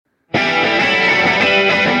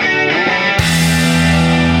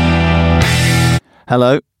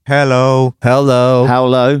Hello. Hello. Hello.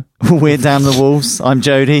 Hello. We're Damn the Wolves. I'm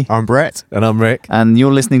Jody. I'm Brett. And I'm Rick. And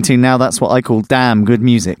you're listening to Now That's What I Call Damn Good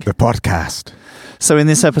Music. The podcast. So in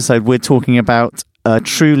this episode, we're talking about a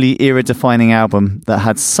truly era-defining album that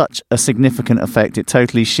had such a significant effect. It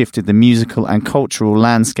totally shifted the musical and cultural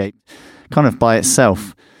landscape kind of by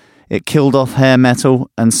itself. It killed off hair metal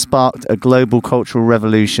and sparked a global cultural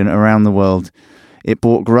revolution around the world. It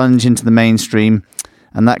brought grunge into the mainstream,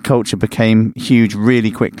 and that culture became huge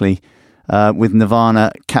really quickly, with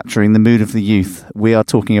Nirvana capturing the mood of the youth. We are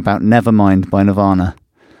talking about Nevermind by Nirvana.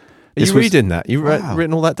 Are you reading that? You've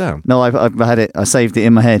written all that down? No, I've had it. I saved it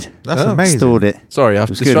in my head. That's amazing. Stored it. Sorry, I've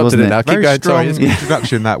disrupted it now. Keep Very going. strong Sorry.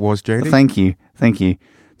 introduction that was, Jody. Thank you. Thanks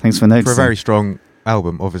for noticing. For a very strong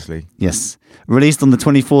album, obviously. Yes. Released on the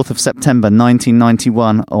 24th of September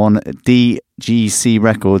 1991 on DGC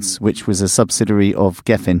Records, which was a subsidiary of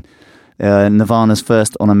Geffen, Nirvana's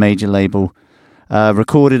first on a major label.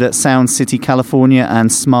 Recorded at Sound City, California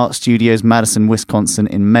and Smart Studios, Madison, Wisconsin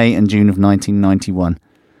in May and June of 1991.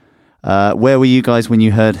 Where were you guys when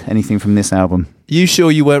you heard anything from this album? You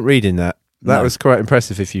sure you weren't reading that? That No. was quite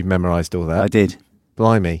impressive if you memorised all that. I did.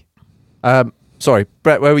 Blimey. Sorry,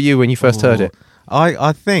 Brett, where were you when you first heard it?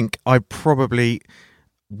 I think I probably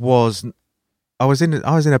was. I was in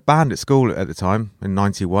a band at school at the time in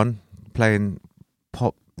 '91, playing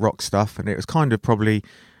pop rock stuff, and it was kind of probably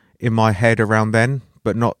in my head around then,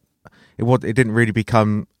 but not. It didn't really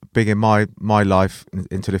become big in my life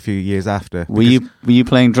until a few years after. Were you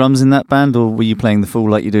playing drums in that band, or were you playing the fool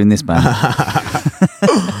like you do in this band?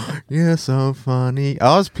 You're so funny.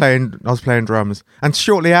 I was playing drums, and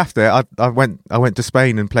shortly after, I went to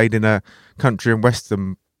Spain and played in a country and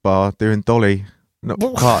western bar doing Dolly. Not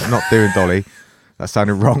doing Dolly. That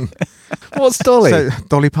sounded wrong. What's Dolly? So,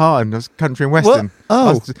 Dolly Parton. It was country and western. What?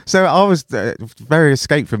 Oh. I was very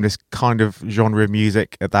escaped from this kind of genre of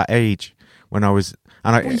music at that age when I was.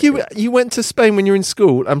 And You went to Spain when you were in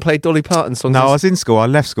school and played Dolly Parton songs? No, I was in school. I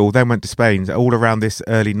left school, then went to Spain, all around this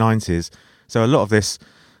early 90s. So a lot of this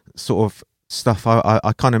sort of stuff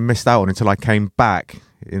I kind of missed out on until I came back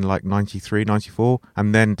in like 93, 94,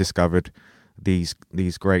 and then discovered these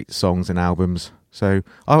great songs and albums. So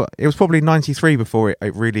it was probably 93 before it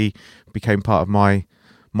really became part of my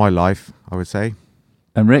life, I would say.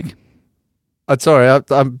 And Rick?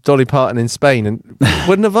 I'm Dolly Parton in Spain. And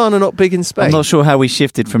were Nirvana not big in Spain? I'm not sure how we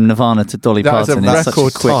shifted from Nirvana to Dolly That was a Parton in such a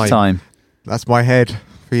record quick time. That's my head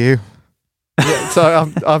for you. Yeah,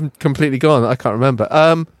 so I'm completely gone. I can't remember.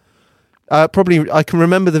 Probably I can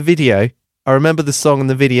remember the video. I remember the song and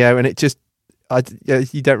the video, and it just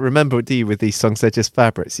you don't remember, do you? With these songs, they're just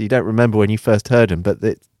fabrics. You don't remember when you first heard them, but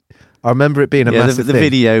I remember it being a massive the thing.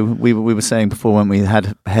 video we were saying before when we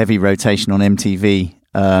had heavy rotation on MTV.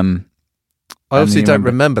 I obviously don't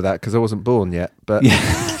remember that because I wasn't born yet. But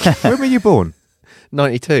Yeah. When were you born?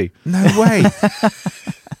 92. No way.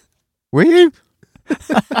 Were you?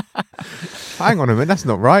 Hang on a minute, that's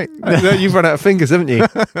not right. No, you've run out of fingers, haven't you?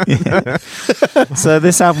 Yeah. So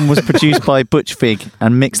this album was produced by Butch Vig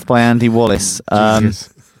and mixed by Andy Wallace.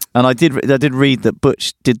 Jesus. And I did read that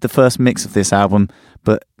Butch did the first mix of this album,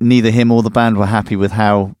 but neither him or the band were happy with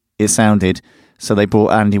how it sounded, so they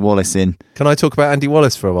brought Andy Wallace in. Can I talk about Andy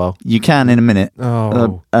Wallace for a while? You can in a minute.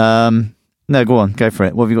 Oh. No, go on, go for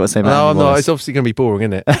it. What have you got to say about Andy No, Wallace? it's obviously going to be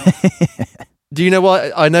boring, isn't it? Do you know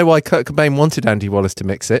why? I know why Kurt Cobain wanted Andy Wallace to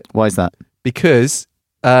mix it. Why is that? Because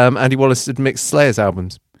Andy Wallace had mixed Slayer's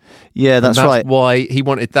albums. Yeah, that's right. Why he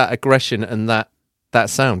wanted that aggression and that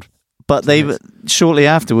sound. But shortly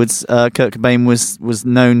afterwards, Kurt Cobain was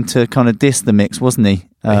known to kind of diss the mix, wasn't he?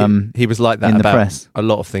 He was like that in the about press. A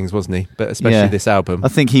lot of things, wasn't he? But especially this album. I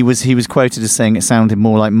think he was quoted as saying it sounded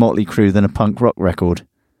more like Motley Crue than a punk rock record.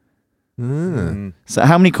 Mm. So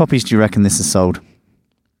how many copies do you reckon this has sold?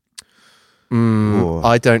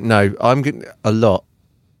 I don't know. A lot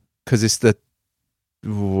because it's the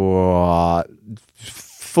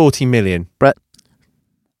 40 million. Brett?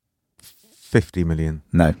 50 million.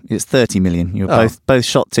 No, it's 30 million. You're both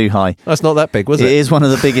shot too high. That's not that big, was it? It is one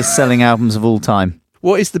of the biggest selling albums of all time.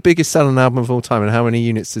 What is the biggest selling album of all time, and how many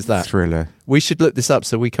units is that? Thriller. We should look this up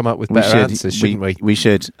so we come up with better answers, shouldn't we? We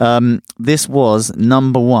should. This was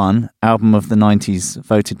number one album of the 90s,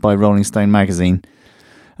 voted by Rolling Stone magazine,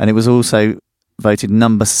 and it was also voted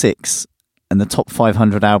number 6 in the top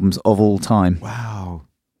 500 albums of all time. Wow.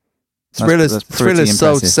 Thrillers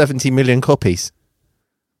sold impressive. 70 million copies.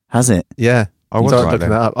 Has it? Yeah. I was Start right looking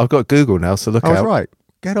then. that up. I've got Google now, so look I was out. right.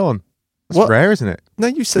 Get on. That's What? rare, isn't it? No,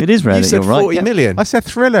 you said It is rare You that said you're right, 40 yeah. million. I said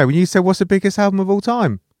Thriller when you said what's the biggest album of all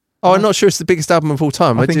time. Oh, I'm not sure it's the biggest album of all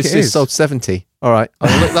time. I think just it is. sold 70. All right,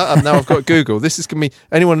 I'll look that up now. I've got Google. This is going to be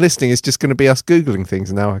anyone listening is just going to be us Googling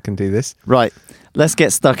things. Now I can do this. Right, let's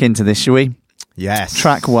get stuck into this, shall we? Yes.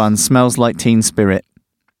 Track 1, Smells Like Teen Spirit.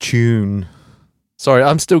 Tune. Sorry,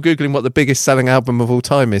 I'm still Googling what the biggest selling album of all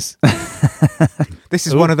time is. This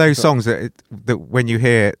is one of those songs that when you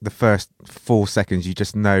hear the first 4 seconds, you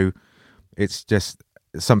just know it's just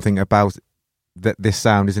something about this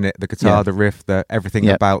sound, isn't it? The guitar, the riff, everything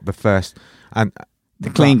about the first and the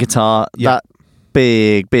clean guitar, that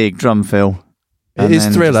big drum fill. It is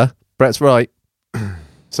Thriller. Brett's right.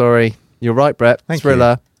 Sorry, you're right, Brett. Thank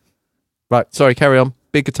Thriller. Right, sorry, carry on.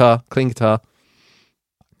 Big guitar, clean guitar.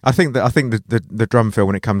 I think the drum fill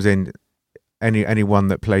when it comes in, anyone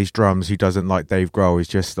that plays drums who doesn't like Dave Grohl is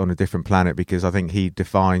just on a different planet, because I think he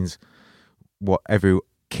defines what every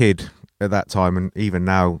kid at that time and even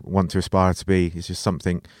now want to aspire to be. It's just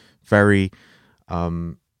something very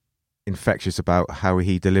infectious about how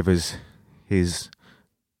he delivers his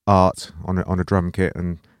art on a drum kit,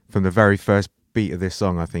 and from the very first beat of this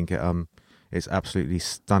song, I think it's absolutely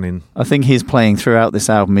stunning. I think his playing throughout this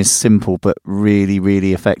album is simple but really,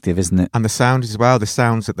 really effective, isn't it? And the sound as well, the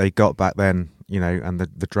sounds that they got back then, and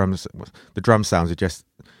the drum sounds are just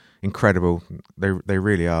incredible. They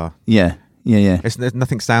really are. Yeah.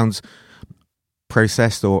 Nothing sounds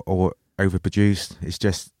processed or overproduced. It's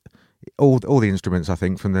just all the instruments, I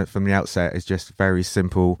think, from the outset is just very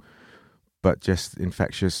simple but just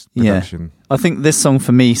infectious production. I think this song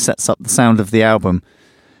for me sets up the sound of the album,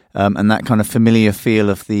 and that kind of familiar feel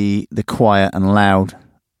of the quiet and loud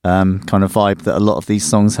kind of vibe that a lot of these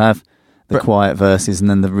songs have. The quiet verses and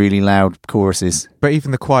then the really loud choruses. But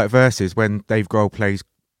even the quiet verses, when Dave Grohl plays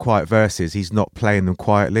quiet verses, he's not playing them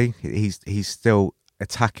quietly. He's still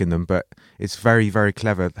attacking them, but it's very, very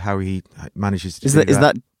clever how he manages to do that. Is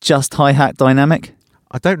that just hi-hat dynamic?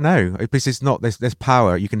 I don't know, because it's not. There's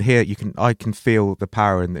power. You can hear. I can feel the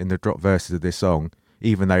power in the drop verses of this song.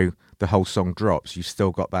 Even though the whole song drops, you've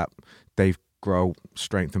still got that Dave Grohl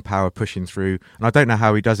strength and power pushing through. And I don't know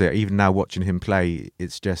how he does it. Even now, watching him play,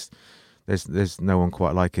 it's just there's no one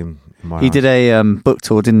quite like him in my eyes. He did a book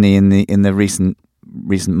tour, didn't he, in the recent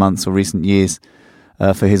months or recent years,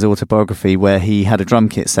 for his autobiography, where he had a drum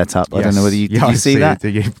kit set up. I don't know whether did you see that?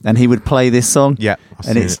 Did you? And he would play this song. Yeah,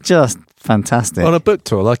 and it's just fantastic. On a book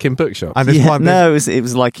tour, like in bookshops. And it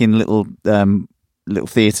was like in little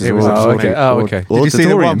theatres. Okay. Did you see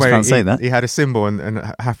the one where that. he had a cymbal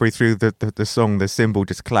and halfway through the song, the cymbal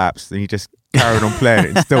just collapsed, and he just carried on playing it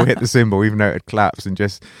and still hit the cymbal even though it had collapsed, and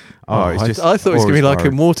just it's just. I thought it was going to be like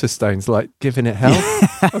in Waterstones, like giving it hell.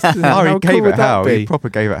 He gave it hell. He proper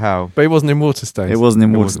gave it hell. But it wasn't in Waterstones. It wasn't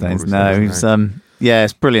in Waterstones. No, it was.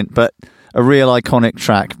 It's brilliant, but a real iconic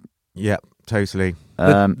track. Yeah, totally.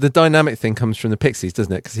 The dynamic thing comes from the Pixies,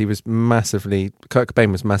 doesn't it? Because Kurt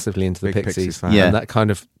Cobain was massively into the Pixies fan. Yeah. And that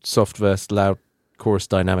kind of soft verse, loud chorus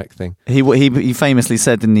dynamic thing. He famously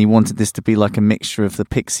said, didn't he, wanted this to be like a mixture of the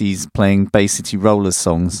Pixies playing Bay City Rollers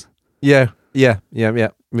songs. Yeah.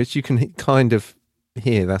 Which you can kind of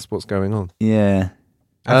hear. That's what's going on. Yeah.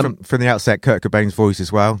 And from the outset, Kurt Cobain's voice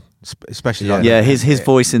as well, especially. His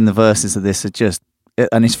voice in the verses of this are just,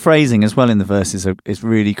 and his phrasing as well in the verses is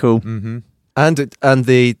really cool. Mm-hmm. And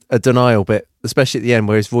the denial bit, especially at the end,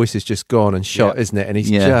 where his voice is just gone and shot, isn't it? And he's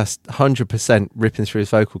just 100% ripping through his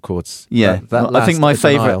vocal cords. Yeah, I think my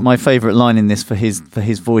favorite line in this for his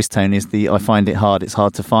voice tone is the "I find it hard, it's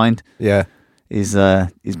hard to find." Yeah, is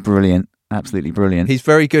brilliant, absolutely brilliant. He's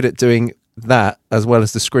very good at doing that as well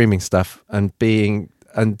as the screaming stuff and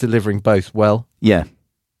delivering both well. Yeah.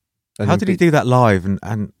 And how did he do that live?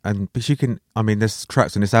 And because you can, there's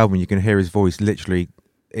tracks on this album you can hear his voice literally.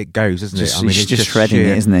 It goes, isn't it? He's just shredding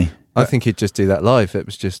it, isn't he? I think he'd just do that live. It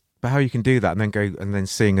was just. But how you can do that and then go and then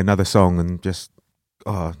sing another song and just,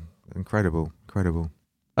 incredible.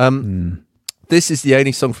 This is the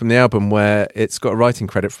only song from the album where it's got a writing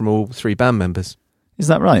credit from all three band members. Is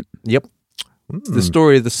that right? Yep. The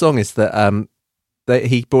story of the song is that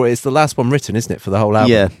it's the last one written, isn't it, for the whole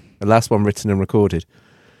album? Yeah. The last one written and recorded.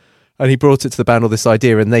 And he brought it to the band, all this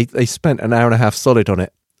idea, and they spent an hour and a half solid on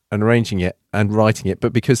it and arranging it and writing it.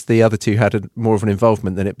 But because the other two had more of an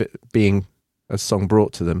involvement than it being a song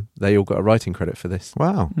brought to them, they all got a writing credit for this.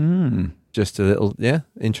 Wow. Just a little,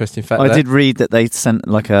 interesting fact. I did read that they sent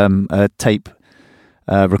like a tape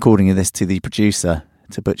recording of this to the producer,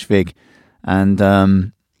 to Butch Vig,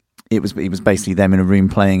 and it was basically them in a room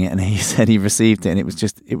playing it, and he said he received it, and it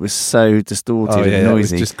was so distorted and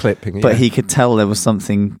noisy, it was just clipping. But he could tell there was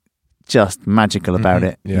something just magical about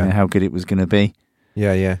it. Yeah. You know, how good it was going to be.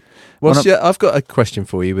 Yeah. Well, I've got a question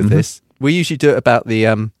for you with this. We usually do it about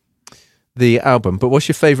the the album, but what's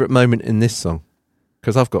your favourite moment in this song?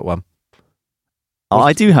 Because I've got one.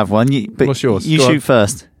 I do have one, but what's yours? You Go shoot on.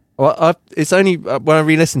 first. Well, it's only when I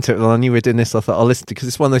re-listened to it and I knew we were doing this, I thought I'll listen to it because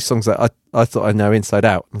it's one of those songs that I thought I know inside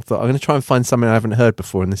out. I thought I'm going to try and find something I haven't heard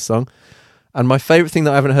before in this song. And my favourite thing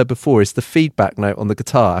that I haven't heard before is the feedback note on the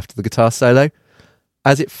guitar after the guitar solo.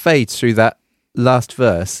 As it fades through that last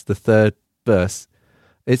verse, the third verse,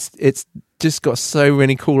 it's just got so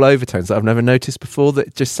many cool overtones that I've never noticed before, that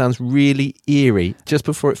it just sounds really eerie just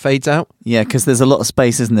before it fades out. Yeah, because there's a lot of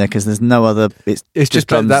space, isn't there? Because there's no other... It's just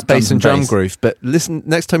drums, that bass and drum bass. groove. But listen,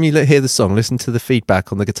 next time you hear the song, listen to the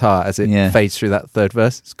feedback on the guitar as it fades through that third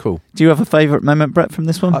verse. It's cool. Do you have a favourite moment, Brett, from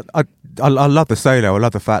this one? I love the solo. I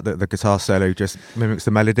love the fact that the guitar solo just mimics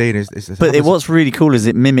the melody. And what's really cool is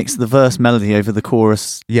it mimics the verse melody over the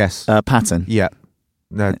chorus pattern. Yeah.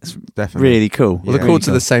 No, it's definitely really cool. Well, the chords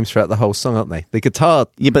are the same throughout the whole song, aren't they? The guitar...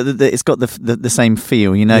 Yeah, but it's got the same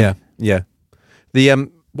feel, you know? Yeah. The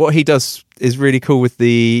what he does is really cool with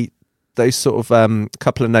those sort of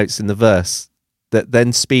couple of notes in the verse that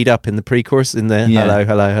then speed up in the pre-chorus, in the hello,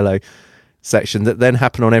 hello, hello section, that then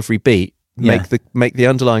happen on every beat. Make the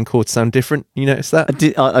underlying chords sound different. You notice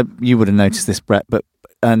that? You would have noticed this, Brett, but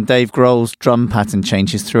Dave Grohl's drum pattern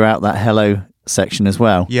changes throughout that hello section as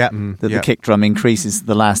well. The kick drum increases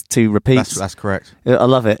the last two repeats. That's correct. I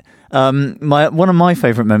love it. One of my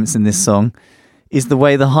favourite moments in this song is the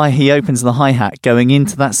way he opens the hi-hat going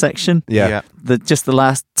into that section. Just the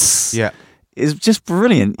last is just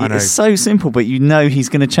brilliant. It's so simple, but you know he's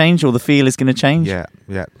going to change, or the feel is going to change.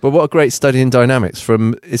 But what a great study in dynamics.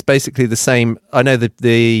 It's basically the same. I know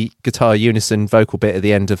the guitar unison vocal bit at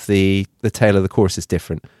the end of the tail of the chorus is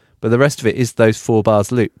different, but the rest of it is those 2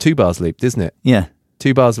 bars looped, isn't it? Yeah.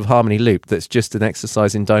 2 bars of harmony looped. That's just an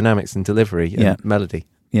exercise in dynamics and delivery and melody.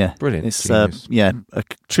 Yeah. Brilliant. It's a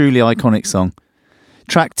truly iconic song.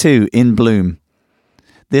 Track 2, In Bloom.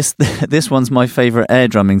 This one's my favourite air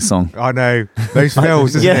drumming song. I know. Those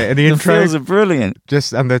fills, isn't it? And the intro. fills are brilliant.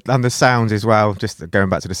 Just and the sounds as well. Just going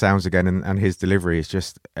back to the sounds again, and his delivery is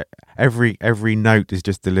just every note is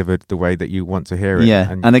just delivered the way that you want to hear it. Yeah,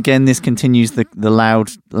 and again, this continues the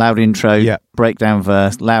loud intro, breakdown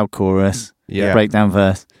verse, loud chorus, breakdown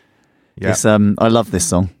verse. Yeah, I love this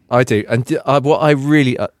song. I do, and what I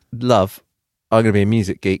really love, I'm going to be a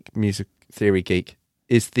music theory geek,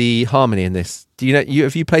 is the harmony in this. Do you know?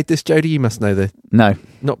 Have you played this, Jody? You must know No,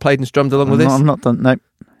 not played and strummed along with this. I'm not done. No,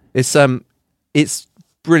 it's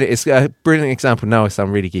brilliant. It's a brilliant example. Now I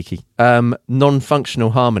sound really geeky. Non-functional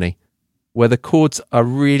harmony, where the chords are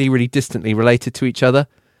really, really distantly related to each other,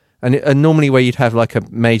 and normally where you'd have like a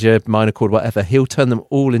major, minor chord, whatever, he'll turn them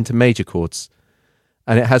all into major chords,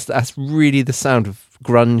 and that's really the sound of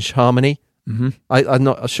grunge harmony. Mm-hmm. I'm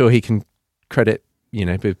not sure he can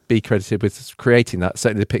be credited with creating that.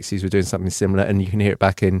 Certainly the Pixies were doing something similar, and you can hear it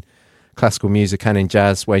back in classical music and in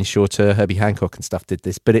jazz. Wayne Shorter, Herbie Hancock and stuff did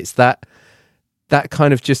this, but it's that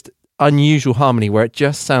kind of just unusual harmony where it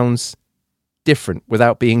just sounds different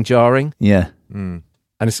without being jarring. Yeah. And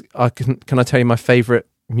can I tell you my favourite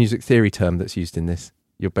music theory term that's used in this?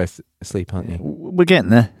 You're both asleep, aren't you? We're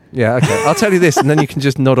getting there. Yeah, okay. I'll tell you this, and then you can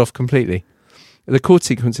just nod off completely. The chord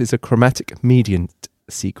sequence is a chromatic median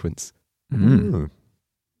sequence.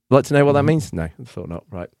 Like to know what that means? No, I thought not.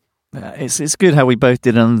 Right. It's good how we both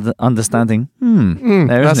did understanding.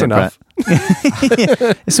 That's enough.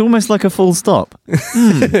 It's almost like a full stop.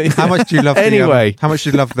 How much do you love? Anyway, how much do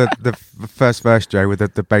you love the first verse, Joe, with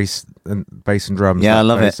the bass and drums? Yeah, I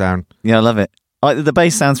love it. Sound. Yeah, I love it. The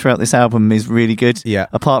bass sound throughout this album is really good. Yeah.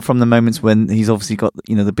 Apart from the moments when he's obviously got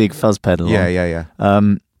the big fuzz pedal. Yeah.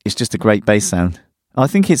 It's just a great bass sound. I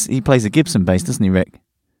think he plays a Gibson bass, doesn't he, Rick?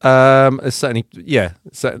 Certainly, yeah.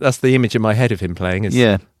 So that's the image in my head of him playing.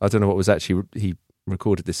 I don't know what was actually he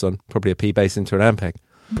recorded this on. Probably a P bass into an Ampeg.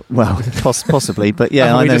 Well, possibly, but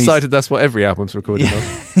yeah, I know. We decided that's what every album's recorded on.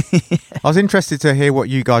 I was interested to hear what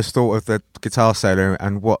you guys thought of the guitar solo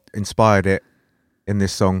and what inspired it in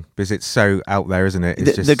this song, because it's so out there, isn't it?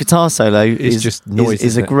 The guitar solo is just noise.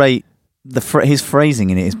 Is a great. His phrasing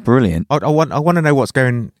in it is brilliant. I want to know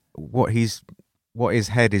what his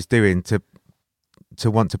head is doing to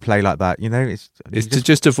want to play like that, it's to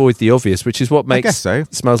just avoid the obvious, which is what makes I guess so.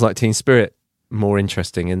 Smells Like Teen Spirit more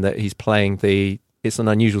interesting, in that he's playing it's an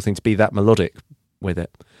unusual thing to be that melodic with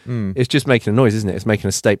it. It's just making a noise, isn't it? It's making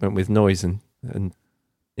a statement with noise, and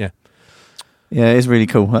yeah, it's really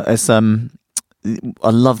cool. I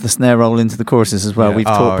love the snare roll into the choruses as well. We've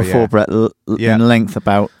talked before, Brett, in length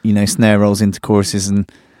about snare rolls into choruses, and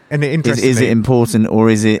it is it important, or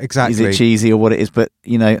is it exactly is it cheesy, or what it is? But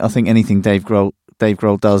I think anything Dave Grohl Dave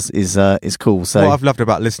Grohl does is cool. So what I've loved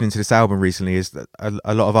about listening to this album recently is that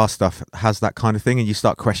a lot of our stuff has that kind of thing, and you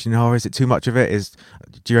start questioning, oh, is it too much of it?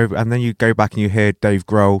 And then you go back and you hear Dave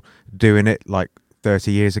Grohl doing it like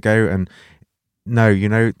 30 years ago, and no,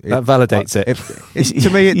 that validates it. To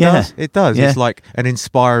me, it does. It does. Yeah. It's like an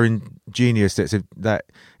inspiring genius that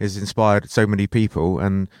has inspired so many people,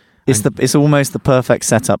 and it's almost the perfect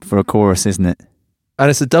setup for a chorus, isn't it? And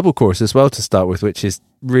it's a double chorus as well to start with, which is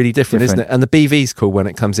really different, isn't it? And the BV's cool when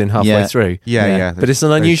it comes in halfway through. Yeah. But it's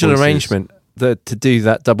an unusual arrangement to do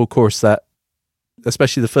that double chorus, that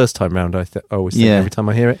especially the first time round. I always think every time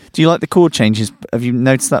I hear it. Do you like the chord changes? Have you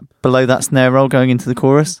noticed that below that snare roll going into the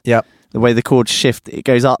chorus? Yep. The way the chords shift, it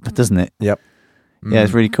goes up, doesn't it? Yep. Yeah,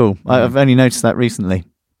 it's really cool. I've only noticed that recently.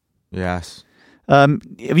 Yes. Have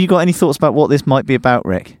you got any thoughts about what this might be about,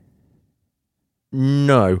 Rick?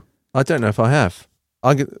 No, I don't know if I have.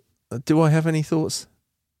 Do I have any thoughts?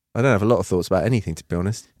 I don't have a lot of thoughts about anything, to be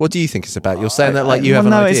honest. What do you think it's about? You're saying that like you have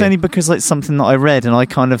an idea. No, it's only because like something that I read, and I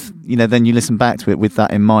kind of, then you listen back to it with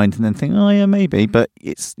that in mind, and then think, oh yeah, maybe. But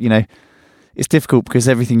it's, it's difficult because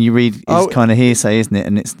everything you read is kind of hearsay, isn't it?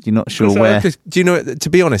 And you're not sure where. Do you know? To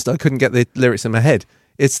be honest, I couldn't get the lyrics in my head.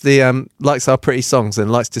 It's the likes our pretty songs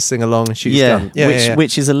and likes to sing along and shoot gun.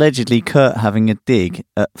 Which is allegedly Kurt having a dig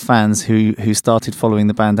at fans who started following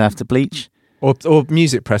the band after Bleach. Or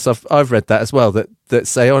music press. I've read that as well. That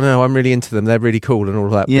say, oh no, I'm really into them. They're really cool and all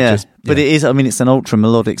that. Yeah, but it is. I mean, it's an ultra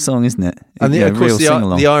melodic song, isn't it? And of course,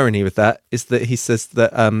 the irony with that is that he says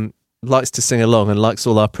that likes to sing along and likes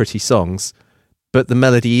all our pretty songs, but the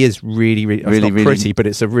melody is really, really, it's not pretty, but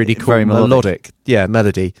it's a really cool melodic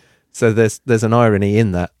melody. So there's an irony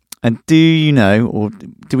in that. And do you know, or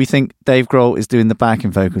do we think Dave Grohl is doing the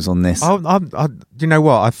backing vocals on this? You know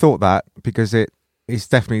what? I thought that because it's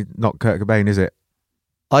definitely not Kurt Cobain, is it?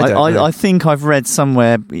 I think I've read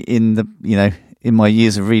somewhere in the in my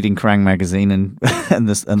years of reading Kerrang! Magazine and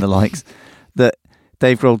the likes that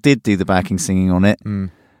Dave Grohl did do the backing singing on it,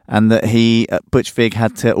 and that Butch Vig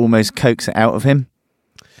had to almost coax it out of him.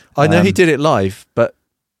 I know he did it live, but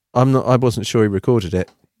I wasn't sure he recorded it.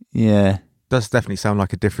 Yeah, does definitely sound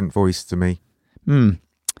like a different voice to me.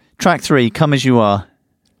 Track 3, Come As You Are.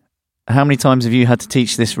 How many times have you had to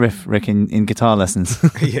teach this riff, Rick, in guitar lessons?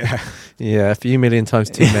 Yeah, a few million times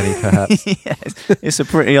too many, perhaps. Yes, it's a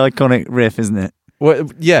pretty iconic riff, isn't it? Well,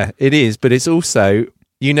 yeah, it is, but it's also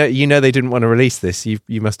they didn't want to release this. You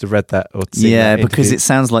must have read that or seen that interview. Because it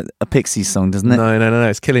sounds like a Pixies song, doesn't it? No.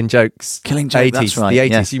 It's Killing Joke's. Killing Joke, 80s, that's right. The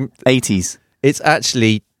 80s. Yeah. 80s. It's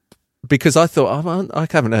actually because I thought I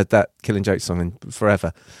haven't heard that Killing Joke song in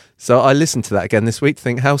forever, so I listened to that again this week to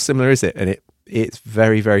think how similar is it, and it's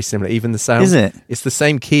very, very similar. Even the sound. Is it? It's the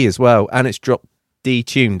same key as well, and it's drop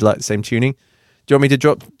D-tuned, like the same tuning. Do you want me to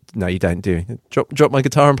drop? No, you don't, do you? Drop my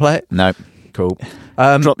guitar and play it? No. Cool.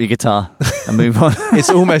 Drop your guitar and move on. It's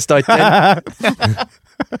almost identical.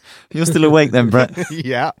 You're still awake then, Brett?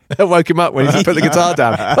 Yeah. I woke him up when he put the guitar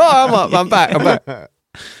down. Oh, I'm up. I'm back.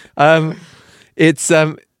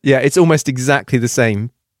 It's almost exactly the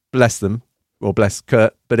same. Bless them, or bless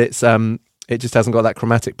Kurt, but it just hasn't got that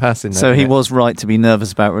chromatic pass in there. So he was right to be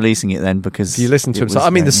nervous about releasing it then, because if you listen to him. I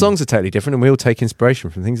mean, the songs are totally different, and we all take inspiration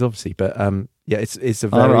from things, obviously. But it's a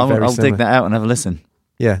very, very. I'll dig that out and have a listen.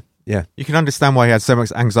 Yeah. You can understand why he had so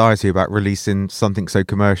much anxiety about releasing something so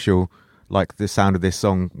commercial like the sound of this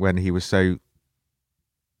song when he was so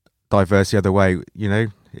diverse the other way.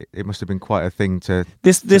 It must have been quite a thing to.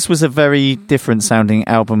 This was a very different sounding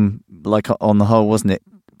album, like on the whole, wasn't it?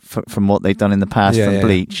 From what they've done in the past from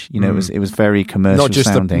Bleach, it was very commercial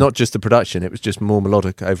sounding. Not just the production; it was just more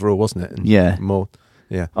melodic overall, wasn't it? And more.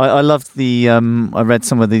 Yeah, I loved the. I read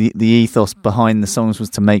some of the ethos behind the songs was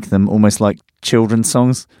to make them almost like children's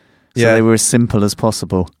songs. So they were as simple as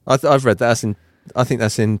possible. I've read that. I think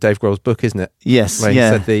that's in Dave Grohl's book, isn't it? Yes, where he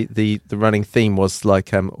said the running theme was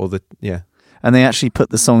like And they actually put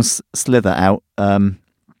the song Slither out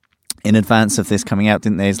in advance of this coming out,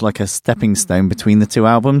 didn't they? It's like a stepping stone between the two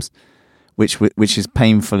albums, which is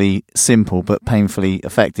painfully simple but painfully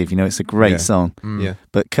effective. It's a great song. Yeah.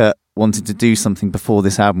 But Kurt wanted to do something before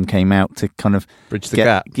this album came out to kind of bridge the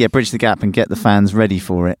gap. Yeah, bridge the gap and get the fans ready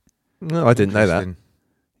for it. No, I didn't know that.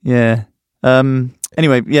 Yeah.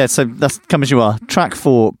 Anyway, so that's Come As You Are. Track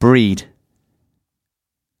 4, Breed.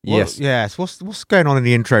 Yes. Yes. What's going on in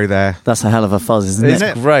the intro there? That's a hell of a fuzz, isn't it?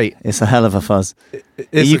 It's great. It's a hell of a fuzz.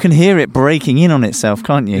 You can hear it breaking in on itself,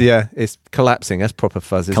 can't you? Yeah, it's collapsing. That's proper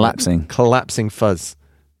fuzz, isn't Collapsing. it? Collapsing fuzz.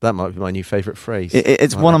 That might be my new favourite phrase.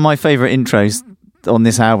 It's one of my favourite intros on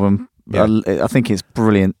this album. Yeah. I think it's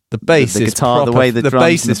brilliant. The bass guitar, is proper, the way the drums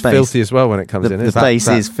bass is filthy as well when it comes in. The bass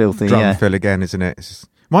is filthy. Drum fill again, isn't it?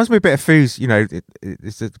 Reminds me a bit of Foo's,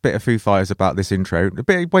 it's a bit of Foo Fighters about this intro. A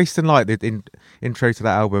bit of Waste and Light, the intro to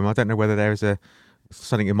that album. I don't know whether there's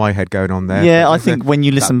something in my head going on there. Yeah, I think when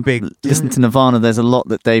you listen to Nirvana, there's a lot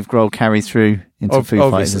that Dave Grohl carried through into Foo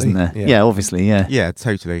Fighters, isn't there? Yeah, obviously, yeah. Yeah,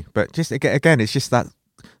 totally. But just again, it's just that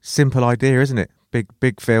simple idea, isn't it?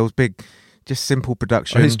 Big feels, just simple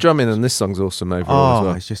production. His drumming on this song's awesome overall as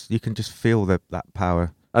well. It's just, you can just feel that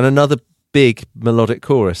power. And another big melodic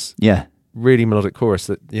chorus. Yeah. Really melodic chorus.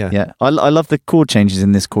 Yeah. I love the chord changes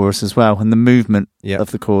in this chorus as well, and the movement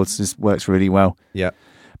of the chords works really well. Yeah.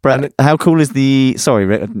 Brett, how cool is the... Sorry,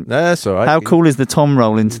 Rick. That's all right. How cool is the tom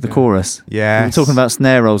roll into the chorus? Yeah. We're talking about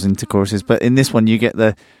snare rolls into choruses, but in this one you get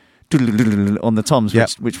the on the toms,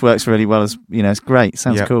 which works really well. As it's great.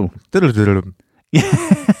 Sounds cool. Yeah.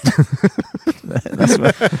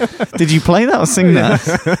 Did you play that or sing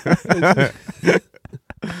that?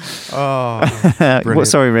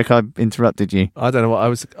 Sorry, Rick, I interrupted you. I don't know what I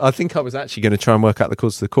was. I think I was actually going to try and work out the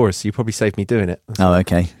chords to the chorus. So you probably saved me doing it.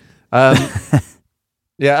 Okay. I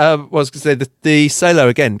was going to say the solo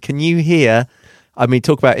again. Can you hear? I mean,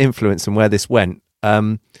 talk about influence and where this went.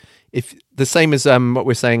 If the same as what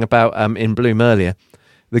we're saying about In Bloom earlier,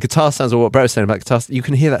 the guitar sounds, or what Brett was saying about guitars, you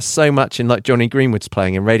can hear that so much in like Johnny Greenwood's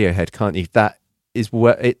playing in Radiohead, can't you? That is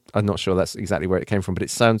where it. I'm not sure that's exactly where it came from, but it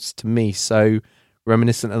sounds to me so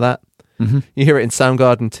reminiscent of that. Mm-hmm. You hear it in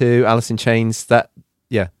Soundgarden too, Alice in Chains. And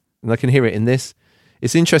I can hear it in this.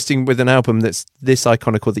 It's interesting with an album that's this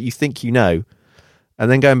iconic that you think you know, and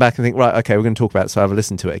then going back and think, right, okay, we're going to talk about it, so have a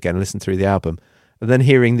listen to it again, listen through the album, and then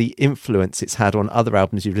hearing the influence it's had on other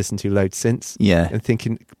albums you've listened to loads since, and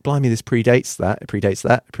thinking, blimey, this predates that.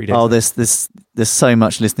 There's so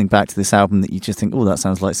much listening back to this album that you just think, oh, that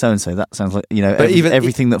sounds like so and so. That sounds like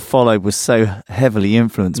everything that followed was so heavily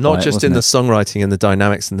influenced. Not by just in the songwriting and the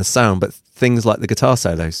dynamics and the sound, but things like the guitar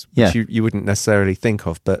solos, which you wouldn't necessarily think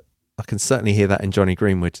of, but I can certainly hear that in Johnny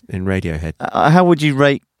Greenwood in Radiohead. How would you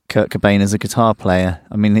rate Kurt Cobain as a guitar player?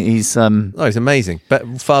 I mean, he's he's amazing, but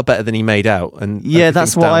far better than he made out. And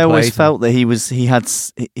that's what I always felt, that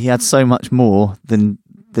he had so much more than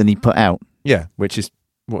he put out. Yeah, which is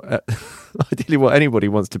ideally what anybody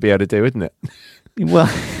wants to be able to do, isn't it?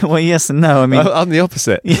 Well, yes and no. I mean, I'm the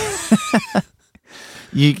opposite.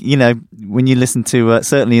 You know, when you listen to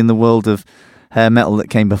certainly in the world of hair metal that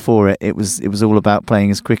came before it, it was all about playing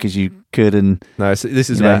as quick as you could. And this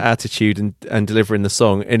is about attitude and delivering the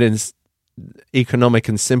song in as economic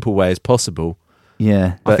and simple way as possible.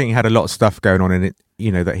 Yeah, I think he had a lot of stuff going on in it,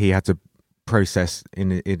 that he had to process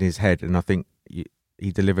in his head, and I think he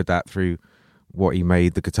delivered that through what he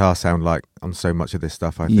made the guitar sound like on so much of this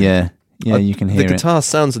stuff. I think. Yeah, you can hear the guitar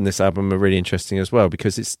sounds in this album are really interesting as well,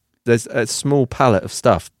 because there's a small palette of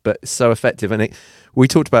stuff, but it's so effective. And we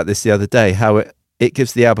talked about this the other day, how it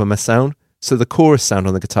gives the album a sound. So the chorus sound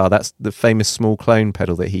on the guitar, that's the famous small clone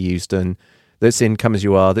pedal that he used, and that's in Come As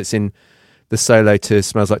You Are, that's in the solo to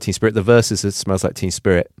Smells Like Teen Spirit, the verses of Smells Like Teen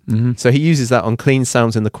Spirit. Mm-hmm. So he uses that on clean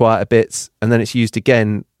sounds in the quieter bits, and then it's used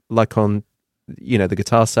again like on the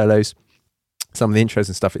guitar solos, some of the intros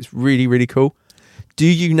and stuff. It's really, really cool. Do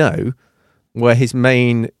you know where his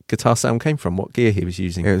main guitar sound came from? What gear he was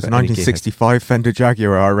using? It was 1965 Fender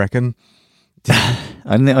Jaguar, I reckon.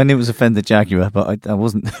 I knew it was a Fender Jaguar, but I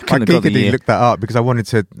wasn't. I giggly looked that up because I wanted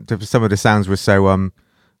to. Some of the sounds were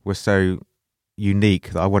so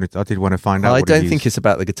unique that I did want to find out. I don't think it's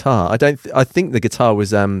about the guitar. I think the guitar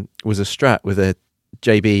was a Strat with a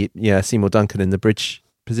JB Seymour Duncan in the bridge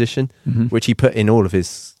position, mm-hmm. which he put in a lot of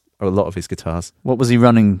his guitars. What was he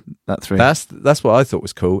running that through? That's what I thought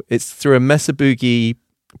was cool. It's through a Mesa Boogie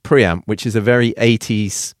preamp, which is a very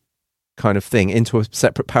 80s kind of thing, into a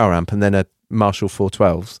separate power amp, and then a Marshall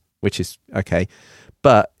 412s, which is okay.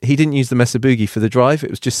 But he didn't use the Mesa Boogie for the drive. It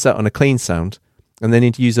was just set on a clean sound. And then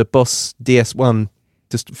he'd use a Boss DS1,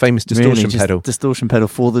 famous distortion pedal. Distortion pedal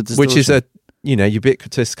for the distortion. Which is a,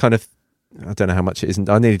 ubiquitous kind of, I don't know how much it is.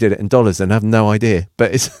 I nearly did it in dollars and I have no idea.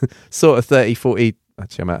 But it's sort of 30, 40,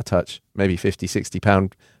 actually I'm out of touch, maybe 50, 60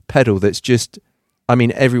 pound pedal that's just,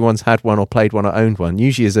 everyone's had one or played one or owned one.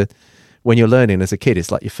 Usually when you're learning as a kid,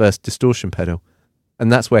 it's like your first distortion pedal.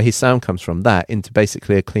 And that's where his sound comes from, that into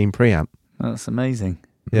basically a clean preamp. That's amazing.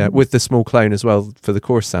 Yeah, with the small clone as well for the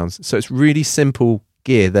chorus sounds. So it's really simple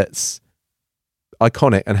gear that's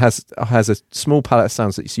iconic and has a small palette of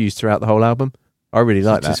sounds that's used throughout the whole album. I really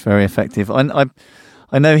like that. It's very effective. I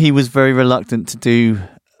know he was very reluctant to do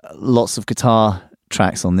lots of guitar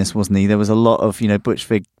tracks on this, wasn't he? There was a lot of, Butch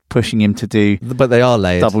Vig pushing him to do, but they are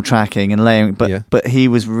layered, double tracking and layering. But he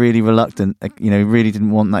was really reluctant. Really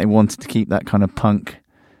didn't want that. He wanted to keep that kind of punk.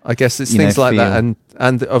 I guess it's things like that, and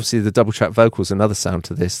obviously the double track vocals, another sound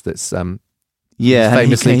to this that's Yeah, and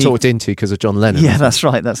famously he- talked into because of John Lennon. Yeah, that's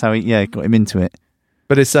right. That's how he got him into it.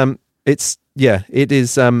 But it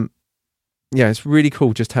is it's really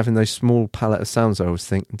cool just having those small palette of sounds. I always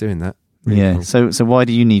think doing that. Really cool. So why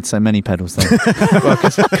do you need so many pedals then?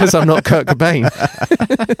 Because I'm not Kurt Cobain.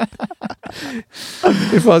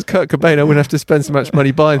 If I was Kurt Cobain, I wouldn't have to spend so much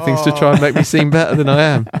money buying things to try and make me seem better than I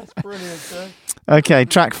am. That's brilliant, sir. Okay,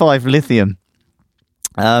 track 5, Lithium.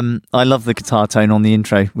 I love the guitar tone on the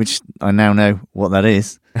intro, which I now know what that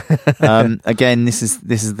is. Again, this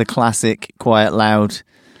is the classic quiet, loud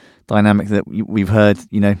dynamic that we've heard,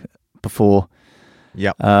 before.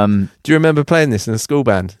 Yep. Do you remember playing this in a school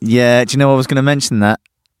band? Yeah. Do you know I was going to mention that?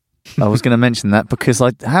 I was going to mention that because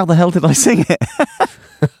how the hell did I sing it?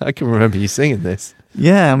 I can remember you singing this.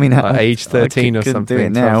 Yeah, I mean, Like age 13 or couldn't something. do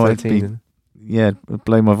it now. 12, 13. It'd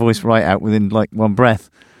blow my voice right out within like one breath.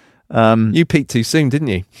 You peaked too soon, didn't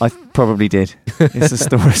you? I probably did. It's a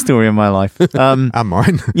story of my life. And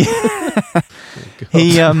mine.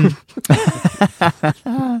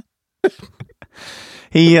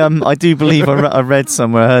 I do believe I read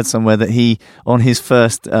somewhere, heard somewhere that he, on his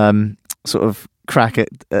first sort of crack at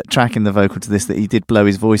tracking the vocal to this, that he did blow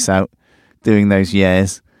his voice out doing those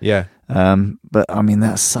yeahs. Yeah. But I mean,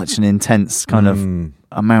 that's such an intense kind of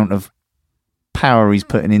amount of power he's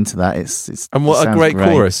putting into that. And what a great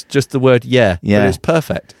chorus! Just the word "yeah," yeah, but it's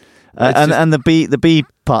perfect. And the B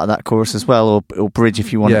part of that chorus as well, or bridge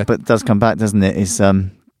if you want it, but it does come back, doesn't it? Is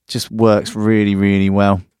just works really, really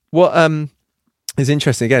well. What is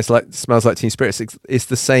interesting again, it's like "Smells Like Teen Spirit." It's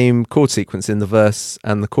the same chord sequence in the verse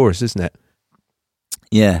and the chorus, isn't it?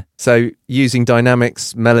 Yeah. So using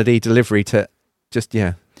dynamics, melody, delivery to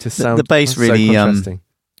sound the bass so really contrasting.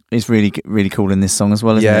 Is really, really cool in this song as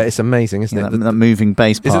well, isn't it? Yeah, it's amazing, isn't it? That moving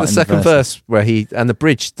bass part. Is it the second verse where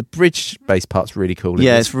the bridge bass part's really cool?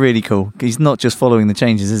 Yeah, it's really cool. He's not just following the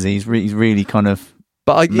changes, is he? He's really kind of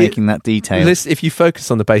making that detail. If you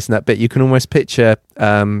focus on the bass in that bit, you can almost picture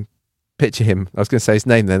him. I was going to say his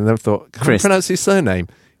name then, and I thought, can I pronounce his surname?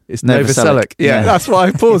 It's Novoselic. Yeah, that's why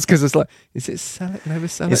I paused, because it's like, is it Selic,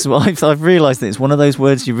 Novoselic? I've realised that it's one of those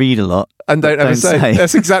words you read a lot and don't ever say.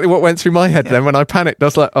 That's exactly what went through my head then when I panicked. I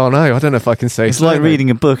was like, oh no, I don't know if I can say. It's like reading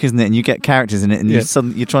a book, isn't it? And you get characters in it, and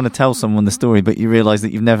you're trying to tell someone the story, but you realise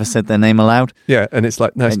that you've never said their name aloud. Yeah, and it's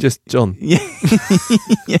like, no, it's just John. Yeah.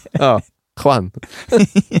 Oh, Juan.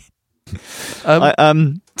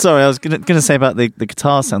 Sorry, I was gonna say about the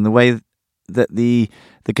guitar sound, the way that the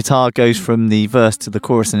guitar goes from the verse to the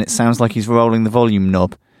chorus, and it sounds like he's rolling the volume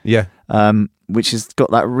knob. Yeah. Which has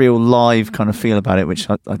got that real live kind of feel about it, which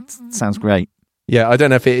sounds great. Yeah, I don't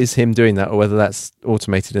know if it is him doing that or whether that's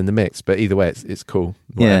automated in the mix, but either way, it's cool,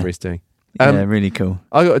 whatever he's doing. Yeah, really cool.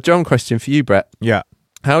 I got a John question for you, Brett. Yeah.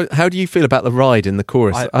 How do you feel about the ride in the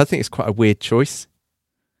chorus? I think it's quite a weird choice.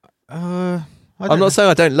 I'm not saying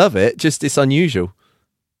I don't love it, just it's unusual.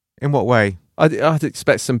 In what way? I'd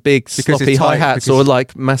expect some big sloppy hi-hats or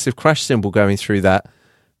like massive crash cymbal going through that.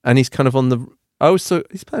 And he's kind of on the...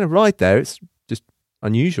 he's playing a ride there. It's just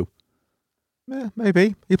unusual. Yeah,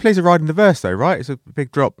 maybe. He plays a ride in the verse though, right? It's a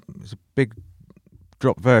big drop. It's a big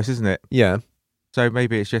drop verse, isn't it? Yeah. So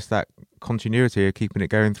maybe it's just that continuity of keeping it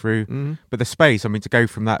going through. Mm-hmm. But the space, I mean, to go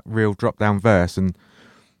from that real drop down verse and,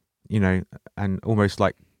 and almost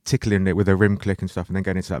like tickling it with a rim click and stuff, and then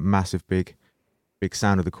going into that massive big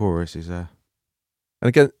sound of the chorus is And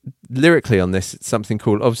again, lyrically on this, it's something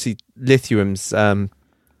cool. Obviously, Lithium's. I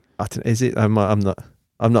don't. Is it? I'm not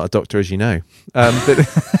a doctor, as you know. But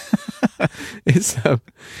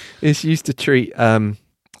it's used to treat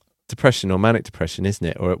depression or manic depression, isn't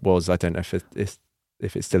it? Or it was. I don't know if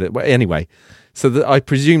it's still. Well, anyway, so I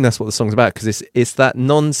presume that's what the song's about, because it's that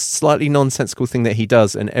slightly nonsensical thing that he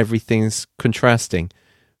does, and everything's contrasting,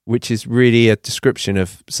 which is really a description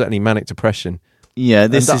of certainly manic depression. Yeah,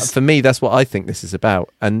 for me, that's what I think this is about,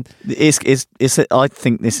 and I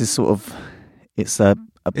think this is sort of it's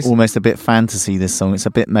almost a bit fantasy. This song, it's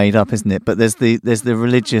a bit made up, isn't it? But there's the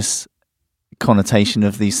religious connotation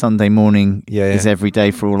of the Sunday morning is every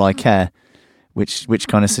day for all I care, which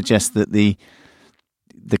kind of suggests that the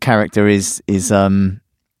character is having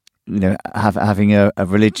a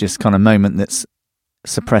religious kind of moment that's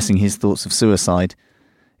suppressing his thoughts of suicide.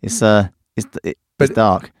 It's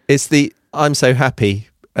dark. It's the I'm so happy,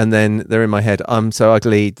 and then they're in my head. I'm so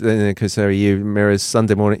ugly, because so are you. Mirrors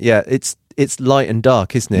Sunday morning. Yeah, it's light and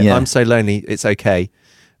dark, isn't it? Yeah. I'm so lonely. It's okay.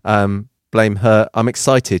 Blame her. I'm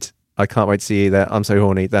excited. I can't wait to see you there. I'm so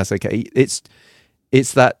horny. That's okay. It's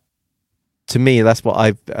that. To me, that's what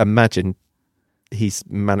I imagine. His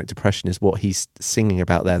manic depression is what he's singing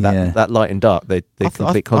about there. That light and dark. The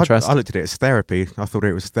complete contrast. I looked at it as therapy. I thought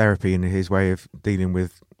it was therapy in his way of dealing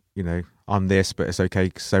with I'm this, but it's okay,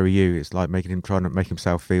 'cause so are you. It's like trying to make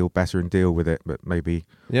himself feel better and deal with it, but maybe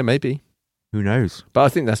who knows? But I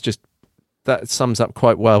think that sums up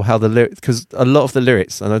quite well how the lyrics, because a lot of the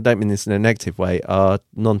lyrics, and I don't mean this in a negative way, are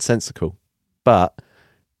nonsensical, but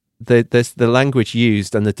there's the language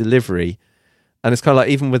used and the delivery, and it's kind of like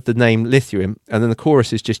even with the name Lithium, and then the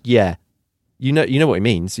chorus is just you know what he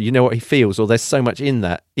means, you know what he feels, or there's so much in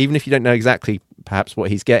that, even if you don't know exactly perhaps what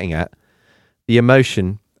he's getting at, the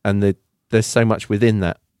emotion and there's so much within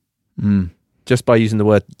that. Just by using the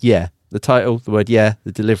word the title, the word the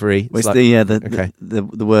delivery. It's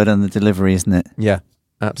the word and the delivery, isn't it? Yeah,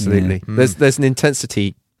 absolutely. There's an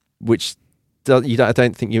intensity which I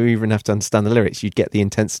don't think you even have to understand the lyrics. You'd get the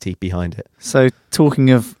intensity behind it. So talking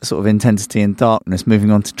of sort of intensity and darkness,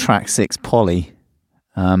 moving on to track 6, Polly.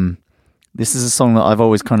 This is a song that I've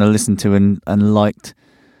always kind of listened to and liked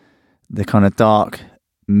the kind of dark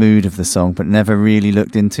mood of the song, but never really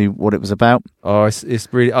looked into what it was about. Oh, it's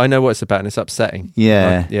really, I know what it's about, and it's upsetting.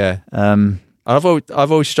 Yeah. Yeah. I've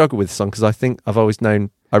always struggled with the song because I think I've always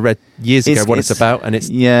known, I read years ago what it's about, and it's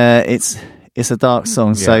a dark song.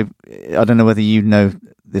 Yeah. So I don't know whether you know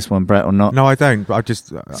this one, Brett, or not. No, I don't. But I just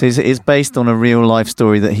so it's based on a real life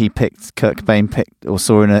story that Kurt Cobain picked or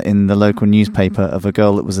saw in the local newspaper of a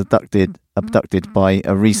girl that was abducted by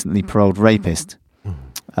a recently paroled rapist.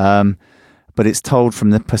 But it's told from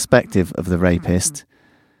the perspective of the rapist,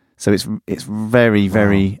 so it's very,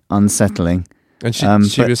 very unsettling. And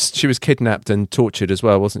she was kidnapped and tortured as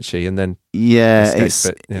well, wasn't she? And then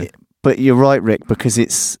but you're right, Rick, because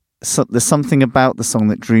there's something about the song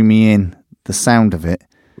that drew me in, the sound of it,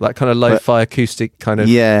 that kind of lo-fi acoustic kind of.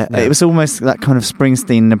 Yeah, it was almost that kind of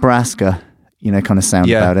Springsteen, Nebraska, kind of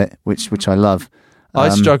sound about it, which I love. I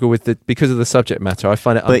struggle with it because of the subject matter. I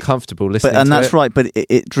find it uncomfortable listening to it. And that's right, but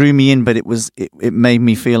it drew me in, but it made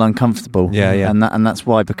me feel uncomfortable. Yeah. And that's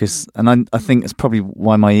why, I think it's probably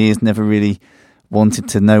why my ears never really wanted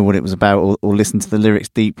to know what it was about or listen to the lyrics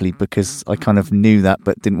deeply, because I kind of knew that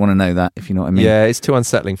but didn't want to know that, if you know what I mean. Yeah, it's too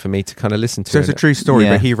unsettling for me to kind of listen to. So it's a true story,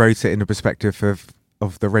 but he wrote it in the perspective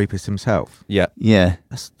of the rapist himself. Yeah.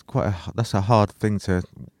 That's a hard thing to...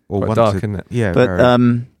 Quite dark, isn't it? Yeah, but...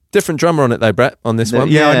 different drummer on it though, Brett, on this one.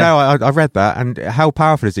 Yeah, I know. I read that, and how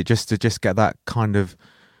powerful is it just to get that kind of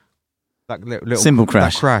that little cymbal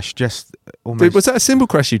crash? That crash, just almost. Dude, was that a cymbal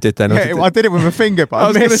crash you did then? Yeah, I did it with my finger, but I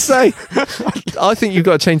was going to say, I think you've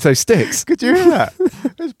got to change those sticks. Could you hear that?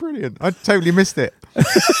 It's brilliant. I totally missed it.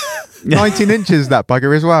 19 inches that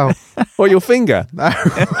bugger as well. What, your finger? No,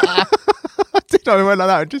 I did not went like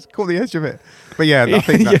that. I just caught the edge of it. But yeah, I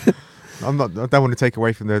think that. Yeah. I don't want to take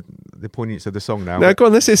away from the poignance of the song now. No, go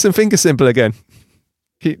on, let's hear some finger cymbal again.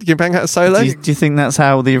 Can you bang out a solo? Do you think that's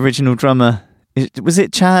how the original drummer... Was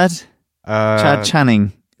it Chad? Chad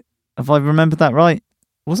Channing. Have I remembered that right?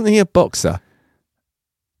 Wasn't he a boxer?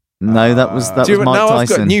 No, that was Mike Tyson. Now I've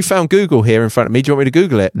got newfound Google here in front of me. Do you want me to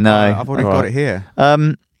Google it? No. I've already got it here. I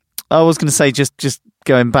was going to say, just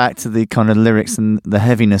going back to the kind of lyrics and the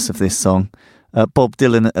heaviness of this song, Bob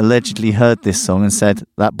Dylan allegedly heard this song and said,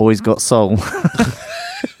 "That boy's got soul,"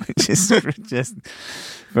 which is just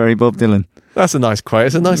very Bob Dylan. That's a nice quote.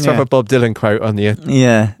 It's a nice to have a Bob Dylan quote on you.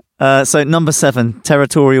 Yeah. So number 7,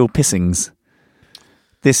 Territorial Pissings.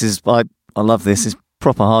 This is, I love this. It's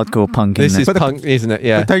proper hardcore punk. This is punk, isn't it?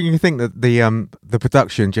 Yeah. But don't you think that the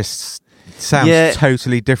production just sounds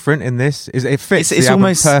totally different in this? It fits the album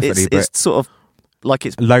almost perfectly. It's sort of like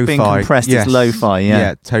it's lo-fi. being compressed. Yes. It's lo-fi.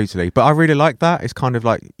 Yeah, totally. But I really like that. It's kind of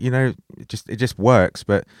like, it just works.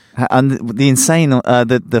 But and the insane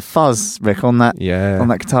the fuzz, Rick, on that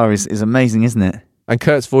guitar is amazing, isn't it? And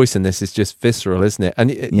Kurt's voice in this is just visceral, isn't it?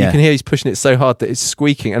 And you can hear he's pushing it so hard that it's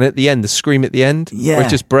squeaking. And at the end, the scream at the end, where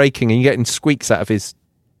it's just breaking, and you're getting squeaks out of his.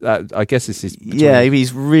 I guess it's his. Yeah,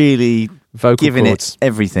 he's really vocal giving cords. It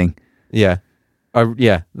everything. Yeah,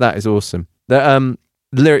 that is awesome. The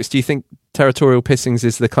lyrics. Do you think territorial pissings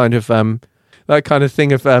is the kind of that kind of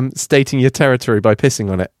thing of stating your territory by pissing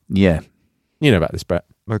on it? Yeah, you know about this, Brett.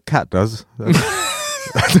 My cat does.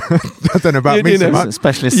 I don't know about me so much. It's a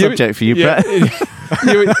specialist subject for you, Brett.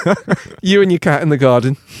 You and your cat in the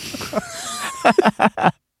garden.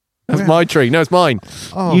 That's my tree. No, it's mine.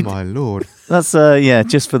 Oh, my Lord. That's,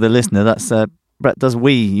 just for the listener, that's, Brett does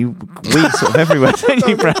wee. You wee sort of everywhere, don't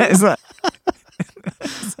you, Brett? Is that...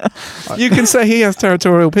 You can say he has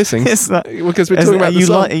territorial pissing. Because we're talking about the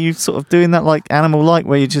song. Are you sort of doing that like animal-like,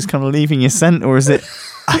 where you're just kind of leaving your scent, or is it...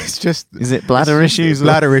 It's just... Is it bladder issues?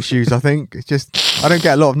 Bladder issues, I think. It's just... I don't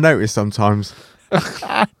get a lot of notice sometimes.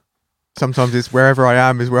 Sometimes it's wherever I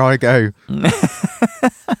am is where I go.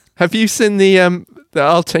 Have you seen the...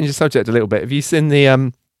 I'll change the subject a little bit. Have you seen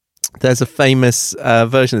the There's a famous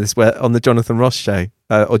version of this where on the Jonathan Ross show,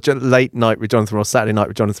 late night with Jonathan Ross, Saturday night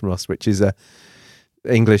with Jonathan Ross, which is a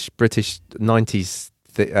English British 90s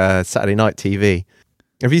Saturday night TV.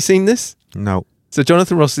 Have you seen this? No. So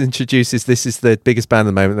Jonathan Ross introduces, this is the biggest band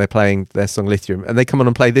at the moment, they're playing their song Lithium, and they come on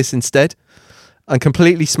and play this instead and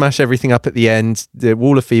completely smash everything up at the end, the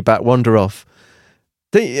wall of feedback, wander off.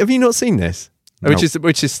 Have you not seen this? No.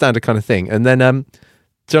 Which is standard kind of thing. And then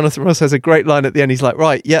Jonathan Ross has a great line at the end. He's like,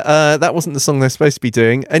 right, that wasn't the song they're supposed to be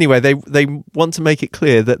doing. Anyway, they want to make it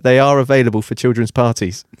clear that they are available for children's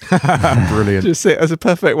parties. Brilliant. Just as a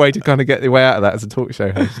perfect way to kind of get the way out of that as a talk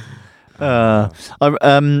show host.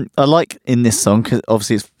 I like in this song, because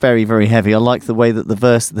obviously it's very, very heavy. I like the way that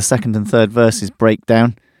the second and third verses break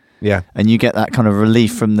down. Yeah. And you get that kind of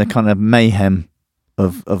relief from the kind of mayhem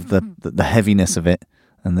of the heaviness of it,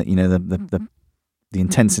 and that, you know, the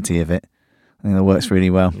intensity of it. I think that works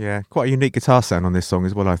really well. Yeah, quite a unique guitar sound on this song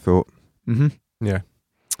as well, I thought. Mm-hmm. Yeah.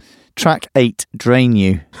 Track 8, Drain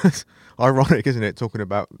You. Ironic, isn't it? Talking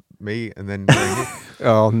about me and then Drain You.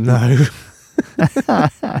 Oh, no.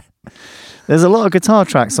 There's a lot of guitar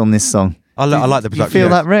tracks on this song. I like the Do you production. feel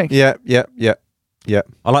that, Rick? Yeah.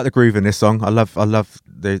 I like the groove in this song. I love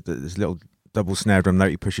this little double snare drum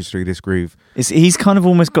note he pushes through this groove. He's kind of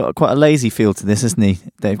almost got quite a lazy feel to this, isn't he,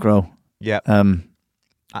 Dave Grohl? Yeah.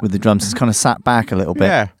 With the drums, it's kind of sat back a little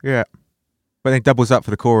bit. Yeah. But then it doubles up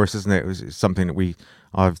for the chorus, isn't it? It's something that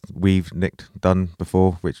we've done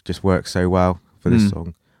before, which just works so well for this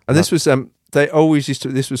song. And this was they always used to.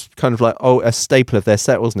 This was kind of like a staple of their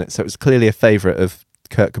set, wasn't it? So it was clearly a favourite of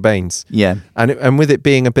Kurt Cobain's. Yeah. And with it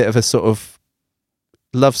being a bit of a sort of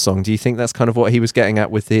love song, do you think that's kind of what he was getting at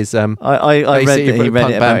with his? I read that he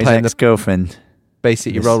read it about his ex-girlfriend. Bay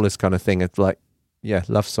City Rollers kind of thing. Of like,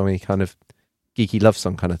 love songy kind of geeky love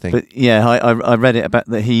song kind of thing. But yeah, I read it about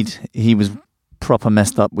that he was proper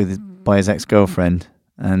messed up by his ex-girlfriend,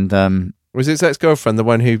 and was his ex-girlfriend the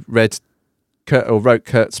one who wrote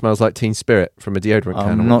Kurt Smells Like Teen Spirit from a deodorant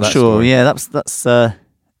can? I'm not sure. Story? Yeah, that's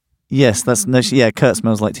yes, that's no. Kurt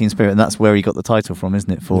Smells Like Teen Spirit, and that's where he got the title from,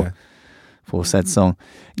 isn't it? For said song.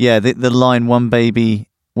 Yeah, the line one baby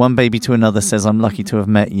to another says, "I'm lucky to have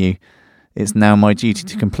met you. It's now my duty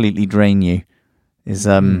to completely drain you." Is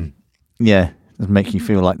does make you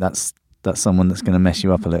feel like that's someone that's going to mess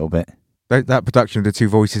you up a little bit. That production of the two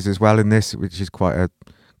voices as well in this, which is quite a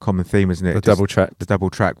common theme, isn't it? The double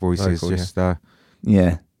track voices. Vocal, just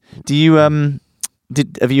yeah. Do you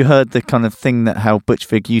have you heard the kind of thing that how Butch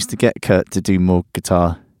Vig used to get Kurt to do more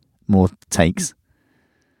takes?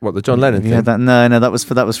 What, the John Lennon thing? Yeah, no, that was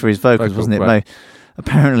for his vocals, wasn't it? Right. No,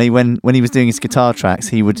 apparently when he was doing his guitar tracks,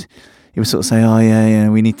 he would sort of say, "Oh yeah,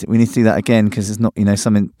 we need to do that again because it's not,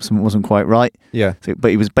 something wasn't quite right." Yeah. So, but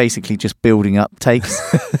he was basically just building up takes,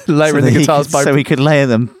 layering the guitars so he could layer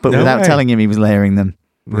them, but without telling him he was layering them.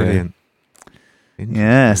 Brilliant.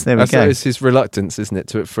 Yes, there we go. It's his reluctance, isn't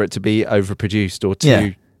it, for it to be overproduced or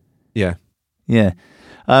too. Yeah.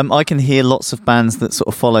 I can hear lots of bands that sort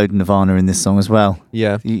of followed Nirvana in this song as well.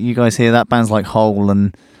 Yeah. You guys hear that? Bands like Hole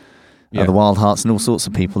and the Wild Hearts and all sorts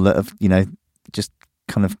of people that have, just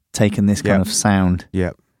kind of taken this kind of sound.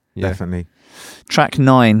 Yeah, definitely. Track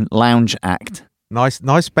 9, Lounge Act.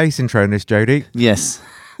 Nice bass intro in this, Jody. Yes.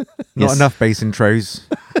 Not enough bass intros.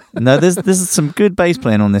 No, there's some good bass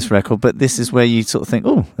playing on this record, but this is where you sort of think,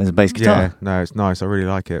 oh, there's a bass guitar. Yeah, no, it's nice. I really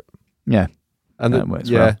like it. Yeah. And that works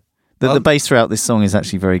well. The bass throughout this song is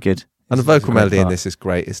actually very good. And the vocal melody in this is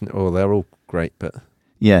great, isn't it? Oh, they're all great, but...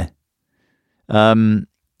 Yeah.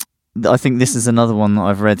 I think this is another one that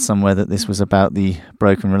I've read somewhere that this was about the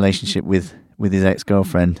broken relationship with his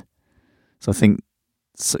ex-girlfriend. So I think,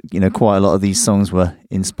 quite a lot of these songs were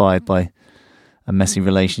inspired by a messy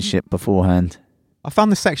relationship beforehand. I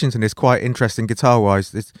found the sections in this quite interesting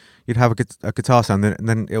guitar-wise. You'd have a guitar sound, and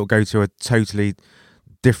then it'll go to a totally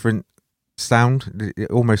different sound,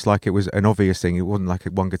 almost like it was an obvious thing. It wasn't like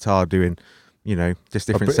one guitar doing, just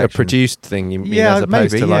different sections. A produced thing, you mean, as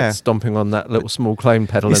opposed to like stomping on that little small clone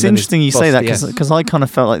pedal. It's interesting you say that because I kind of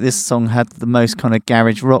felt like this song had the most kind of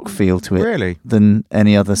garage rock feel to it, really, than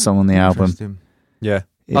any other song on the album.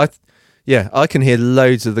 Yeah, I can hear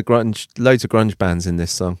loads of grunge bands in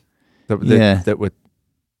this song. That were,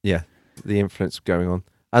 the influence going on,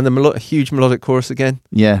 and the huge melodic chorus again.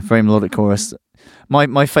 Yeah, very melodic chorus.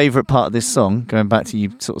 My favourite part of this song, going back to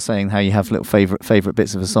you sort of saying how you have little favourite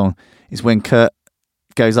bits of a song, is when Kurt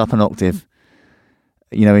goes up an octave.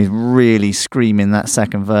 He's really screaming that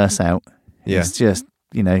second verse out. Yeah. It's just,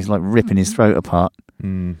 he's like ripping his throat apart.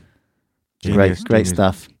 Great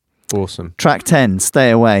stuff. Awesome. Track 10, Stay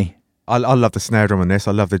Away. I love the snare drum on this.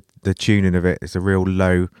 I love the tuning of it. It's a real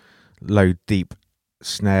low, deep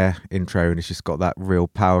snare intro, and it's just got that real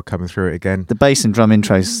power coming through it again. The bass and drum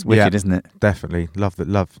intro's wicked, isn't it? Definitely love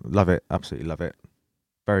it, absolutely love it.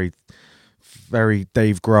 Very, very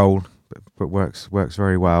Dave Grohl, but works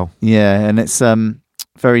very well. Yeah, and it's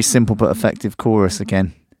very simple but effective chorus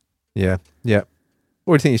again. Yeah. What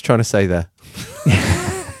do you think he's trying to say there?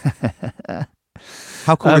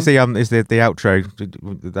 How cool is the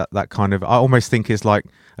outro? That kind of, I almost think it's like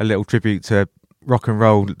a little tribute to rock and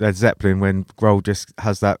roll Led Zeppelin, when Grohl just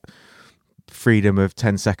has that freedom of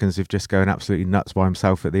 10 seconds of just going absolutely nuts by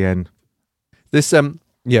himself at the end. This song.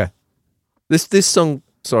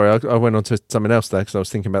 Sorry, I went on to something else there because I was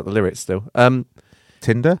thinking about the lyrics still.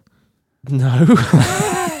 Tinder? No.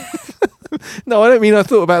 No, I don't mean I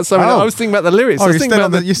thought about something. I was thinking about the lyrics. I was thinking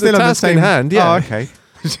about the task in hand. Yeah. Oh, okay.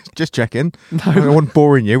 Just checking. No. I wasn't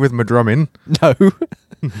boring you with my drumming. No.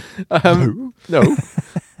 No.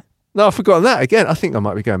 No, I've forgotten that again. I think I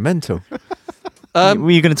might be going mental.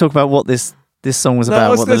 Were you going to talk about what this song was about? I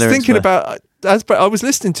was what the lyrics thinking were? about. I was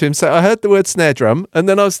listening to him, so I heard the word snare drum, and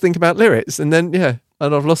then I was thinking about lyrics, and then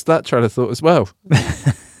and I've lost that train of thought as well.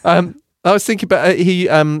 I was thinking about he.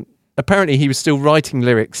 Apparently, he was still writing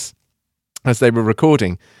lyrics as they were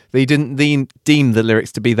recording. He didn't deem the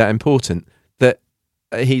lyrics to be that important. That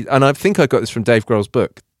he, and I think I got this from Dave Grohl's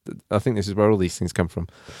book. I think this is where all these things come from,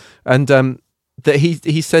 and that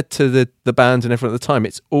he said to the band and everyone at the time,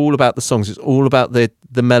 it's all about the songs. It's all about the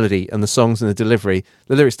melody and the songs and the delivery.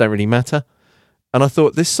 The lyrics don't really matter. And I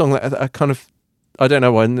thought this song, I kind of, I don't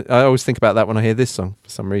know why, I always think about that when I hear this song for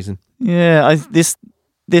some reason. Yeah, this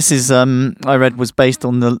is I read was based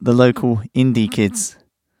on the local indie kids.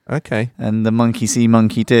 Okay. And the monkey see,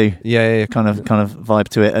 monkey do. Yeah. Kind of vibe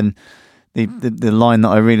to it. And the line that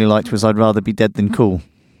I really liked was, "I'd rather be dead than cool."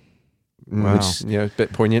 Wow. Which, a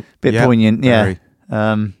bit poignant. Poignant, yeah.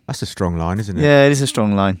 That's a strong line, isn't it? Yeah, it is a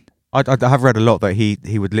strong line. I have read a lot that he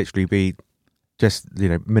would literally be just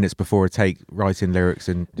minutes before a take writing lyrics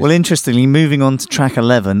and. Well, interestingly, moving on to track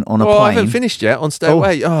 11 on a plane. I haven't finished yet on Stay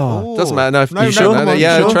Away. Doesn't matter. No, you sure? No,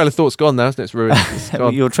 sure? The trail of thought's gone now, isn't it? It's ruined. It's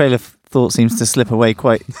gone. Your trail of thought seems to slip away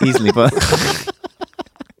quite easily, but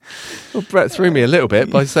well, Brett threw me a little bit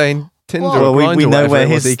by saying Tinder. Well, or we know where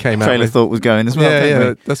his he came trail of thought was going as well.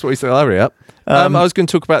 Yeah, that's what he said. I'll hurry up. I was going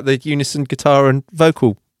to talk about the unison guitar and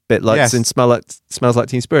vocal bit, like in Smells Like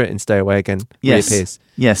Teen Spirit in Stay Away Again reappears.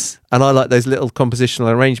 Yes. And I like those little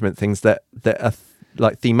compositional arrangement things that are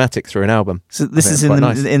like thematic through an album. So this is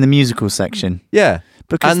in the musical section. Yeah.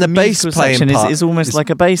 Because and the bass playing section part is almost like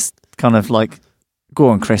a bass kind of like, go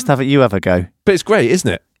on, Chris, have a go. But it's great,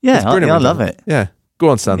 isn't it? Yeah, it's brilliant. I love it. Yeah. Go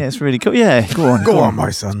on, son. Yeah, it's really cool. Yeah, go on. Go on, my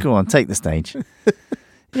son. Go on, take the stage.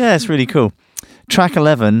 Yeah, it's really cool. Track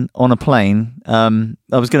 11, On a Plane. I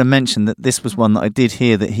was going to mention that this was one that I did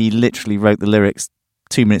hear that he literally wrote the lyrics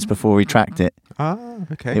 2 minutes before he tracked it. Ah,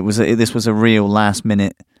 okay. This was a real last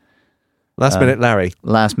minute Larry.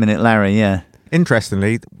 Last minute Larry, yeah.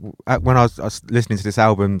 Interestingly, when I was listening to this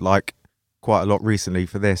album like quite a lot recently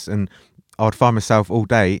for this, and I would find myself all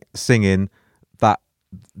day singing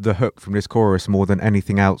the hook from this chorus more than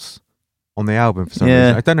anything else on the album for some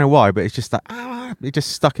reason. I don't know why, but it's just that it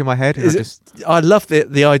just stuck in my head. I love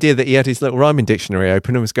the idea that he had his little rhyming dictionary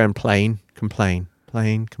open and was going plain, complain,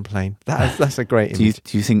 plain, complain. That's a great image.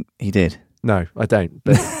 Do you think he did? No, I don't.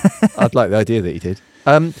 But I'd like the idea that he did.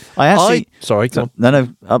 Sorry.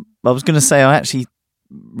 No. I was going to say I actually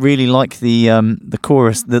really like the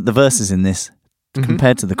chorus, the verses in this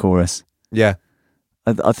compared to the chorus. Yeah.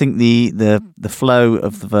 I think the flow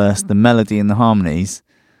of the verse, the melody and the harmonies,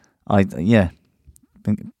 I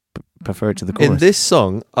prefer it to the chorus. In this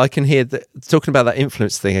song, I can hear talking about that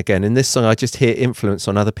influence thing again. In this song, I just hear influence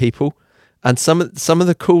on other people, and some of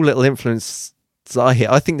the cool little influence I hear.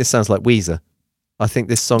 I think this sounds like Weezer. I think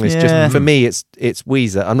this song is just, for me, it's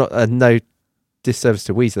Weezer. I'm not no disservice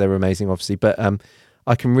to Weezer; they were amazing, obviously, but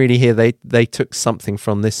I can really hear they took something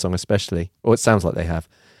from this song, especially, or it sounds like they have.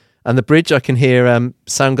 And the bridge, I can hear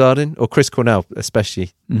Soundgarden or Chris Cornell,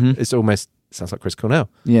 especially. Mm-hmm. It almost sounds like Chris Cornell.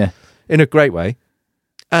 Yeah. In a great way.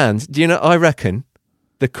 And, do you know, I reckon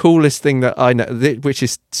the coolest thing that I know, which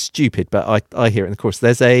is stupid, but I hear it in the chorus,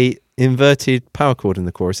 there's a inverted power chord in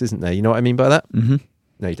the chorus, isn't there? You know what I mean by that? Mm-hmm.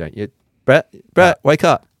 No, you don't. Brett, wake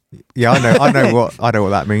up. Yeah, I know what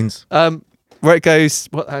that means. Where it goes,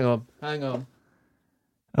 hang on.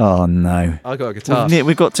 Oh, no. I got a guitar.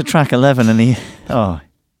 We got to track 11 and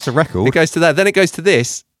it's a record. It goes to that. Then it goes to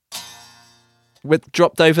this. With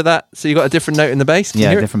dropped over that. So you got a different note in the bass.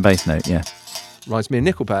 Yeah, different bass note, yeah. Reminds me of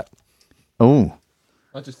Nickelback. Oh.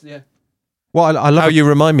 Well, I love how you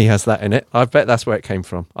remind me has that in it. I bet that's where it came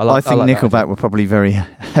from. I think Nickelback were probably very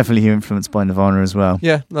heavily influenced by Nirvana as well.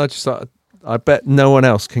 Yeah, no, I just thought I bet no one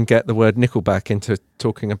else can get the word Nickelback into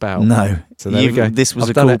talking about. No. So there we go. This was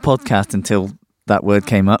I've a done cool it. podcast until that word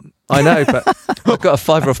came up. I know, but I've got a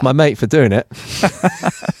fiver off my mate for doing it.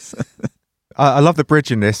 I love the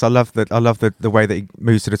bridge in this. I love the way that he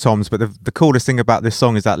moves to the toms. But the coolest thing about this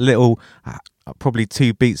song is that little, probably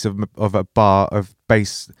 2 beats of a bar of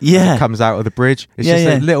bass that comes out of the bridge. It's just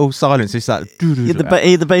a little silence. It's that.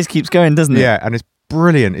 The bass keeps going, doesn't it? Yeah, and it's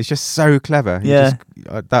brilliant. It's just so clever. Yeah.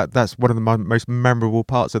 That's one of the most memorable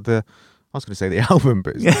parts of the. I was going to say the album,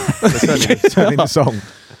 but certainly the song.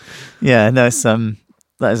 Yeah, no,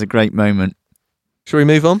 that is a great moment. Shall we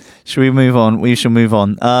move on? Shall we move on? We shall move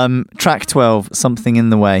on. Track 12, Something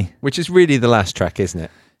in the Way. Which is really the last track, isn't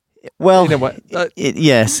it? Well, You know what?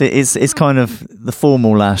 yes, it's kind of the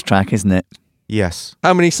formal last track, isn't it? Yes.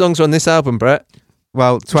 How many songs are on this album, Brett?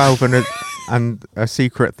 Well, 12 and a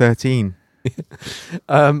secret 13.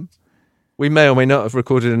 We may or may not have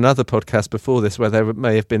recorded another podcast before this where there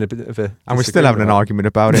may have been a bit of a... And we're still having an argument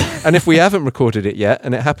about it. And if we haven't recorded it yet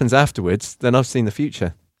and it happens afterwards, then I've seen the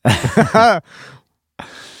future.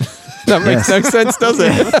 That makes no sense, does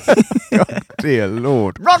it? Oh, dear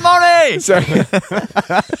Lord. Run, Money! Sorry.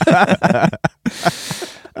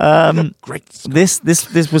 Great.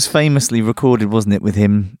 This was famously recorded, wasn't it, with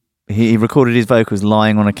him? He recorded his vocals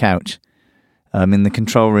lying on a couch in the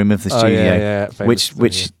control room of the studio. Yeah. Which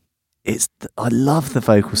I love the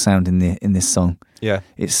vocal sound in this song. Yeah.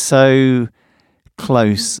 It's so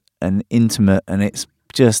close and intimate, and it's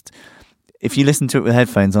just, if you listen to it with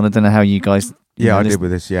headphones on, I don't know how you guys... I did with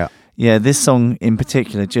this, yeah. Yeah, this song in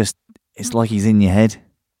particular, just, it's like he's in your head.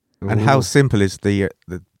 And how simple is the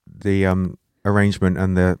arrangement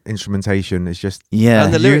and the instrumentation is just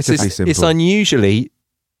And the lyrics beautifully it's simple. unusually,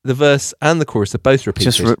 the verse and the chorus are both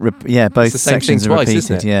repeated. Just both the same sections thing are twice, repeated.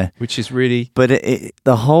 isn't it? Yeah, which is really... but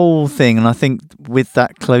the whole thing, and I think with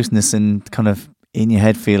that closeness and kind of in your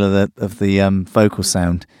head feel of the vocal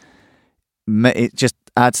sound, it just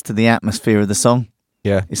adds to the atmosphere of the song.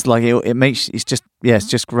 Yeah, it's like it's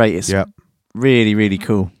just great. It's really, really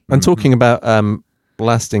cool. And talking about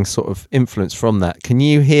lasting sort of influence from that, can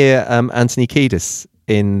you hear Anthony Kiedis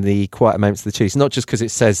in the Quieter Moments of the Chili's? Not just because it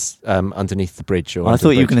says underneath the bridge. Or I thought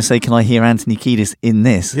you were going to say, can I hear Anthony Kiedis in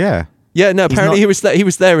this? Yeah. Yeah, no, apparently he was there. He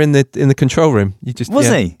was there in the control room. Was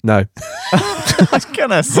he? No. I was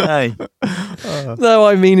gonna say. No,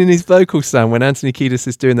 I mean in his vocal sound when Anthony Kiedis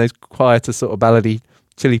is doing those quieter sort of ballady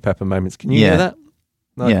Chili Pepper moments. Can you hear that?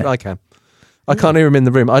 No, yeah. I can. I can't hear him in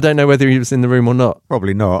the room. I don't know whether he was in the room or not.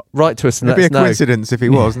 Probably not. Write to us and It'd let us be a know. coincidence if he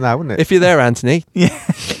was now, wouldn't it? If you're there, Anthony. Yeah.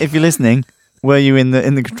 If you're listening, were you in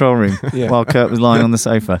the control room while Kurt was lying on the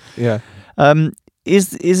sofa? Yeah.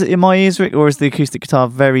 Is it in my ears, Rick, or is the acoustic guitar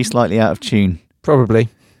very slightly out of tune? Probably.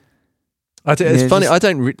 It's funny. I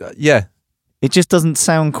don't. It just doesn't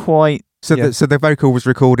sound quite. So the vocal was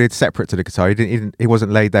recorded separate to the guitar. He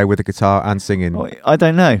wasn't laid there with the guitar and singing. I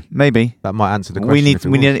don't know. Maybe that might answer the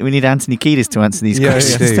question. We need Anthony Kiedis to answer these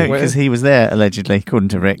questions because he was there allegedly, according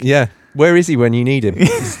to Rick. Yeah. Where is he when you need him?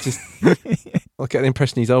 It's just. I get the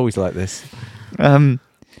impression he's always like this.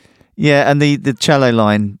 Yeah, and the cello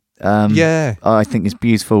line. I think is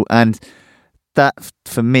beautiful, and that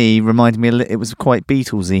for me reminded me it was quite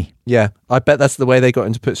Beatlesy. Yeah, I bet that's the way they got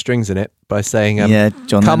him to put strings in it by saying,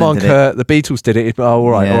 John come Lennon on, did Kurt, the Beatles did it. All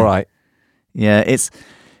right. Yeah, it's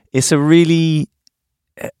a really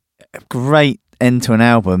great end to an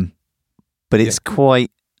album, but it's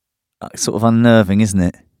quite sort of unnerving, isn't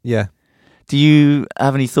it? Yeah. Do you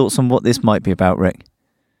have any thoughts on what this might be about, Rick?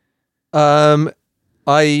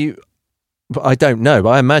 I don't know, but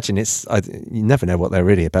I imagine you never know what they're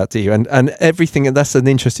really about, do you? And everything, and that's an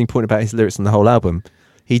interesting point about his lyrics on the whole album.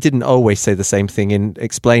 He didn't always say the same thing in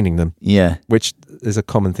explaining them. Yeah. Which is a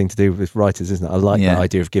common thing to do with writers, isn't it? I like that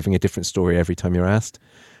idea of giving a different story every time you're asked.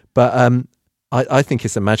 But I think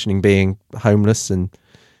it's imagining being homeless and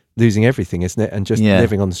losing everything, isn't it? And just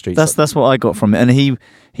living on the streets. That's what I got from it. And he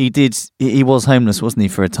was homeless, wasn't he,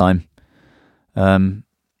 for a time?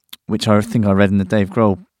 Which I think I read in the Dave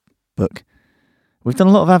Grohl book. We've done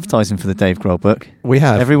a lot of advertising for the Dave Grohl book. We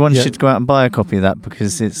have. Everyone should go out and buy a copy of that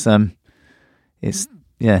because it's I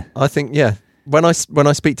think When I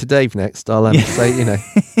speak to Dave next, I'll say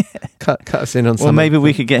cut us in on something. Well, maybe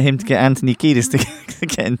we could get him to get Anthony Kiedis to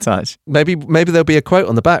get in touch. Maybe there'll be a quote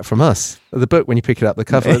on the back from us of the book when you pick it up. The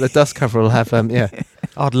cover, the dust cover will have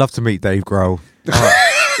I'd love to meet Dave Grohl.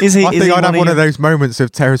 I think I'd have one of those moments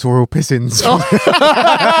of territorial pissings.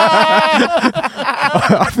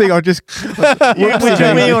 I think I'll just put your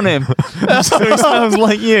wee on him. So he smells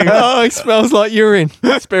like you. Oh, he smells like urine.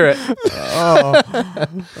 Spirit.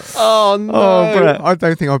 Oh no. Brett. I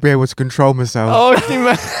don't think I'll be able to control myself. Oh,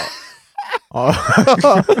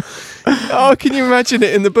 Oh, can you imagine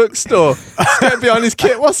it in the bookstore? Standing behind his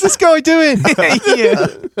kit. What's this guy doing?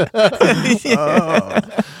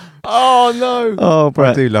 Oh no. Oh, I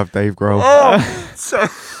Brett. do love Dave Grohl.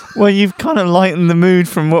 Well, you've kind of lightened the mood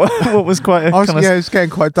from what was quite a I was, kind of yeah, it's getting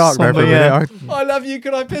quite dark there for somber, a minute. yeah. I love you.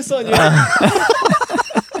 Can I piss on you?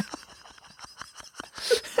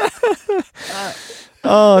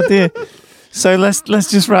 Oh dear. So let's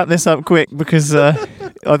just wrap this up quick because I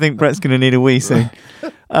think Brett's going to need a wee soon.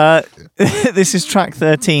 This is track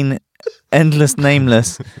 13, Endless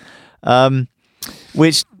Nameless,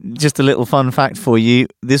 which, just a little fun fact for you,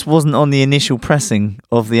 this wasn't on the initial pressing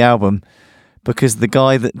of the album because the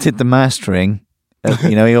guy that did the mastering,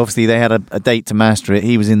 he obviously they had a date to master it.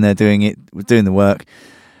 He was in there doing the work.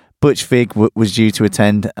 Butch Vig was due to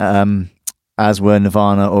attend, as were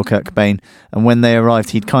Nirvana or Kurt Cobain, and when they arrived,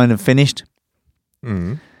 he'd kind of finished.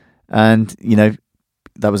 And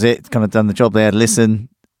that was it, kind of done the job. They had listened,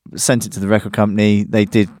 sent it to the record company. They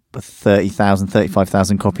did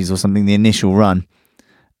 35,000 copies or something, the initial run,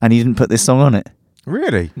 and he didn't put this song on it.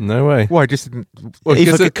 Really? No way. Why? Just didn't. Well,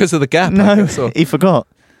 because of the gap. No, he forgot.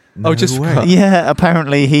 No just way. forgot. Yeah,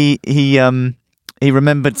 apparently he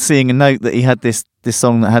remembered seeing a note that he had this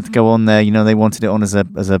song that had to go on there. They wanted it on as a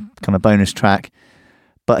kind of bonus track,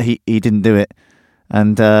 but he didn't do it.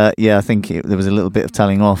 And I think there was a little bit of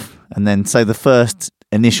telling off. And then, so the first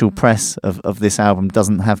initial press of this album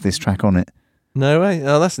doesn't have this track on it. No way.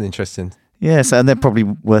 Oh, that's an interesting. Yeah, so and they're probably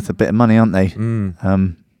worth a bit of money, aren't they?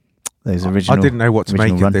 Those original. I didn't know what to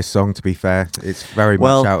make of this song, to be fair. It's very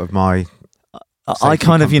much out of my... I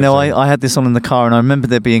kind of, I had this on in the car and I remember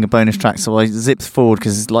there being a bonus track, so I zipped forward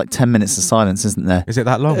because it's like 10 minutes of silence, isn't there? Is it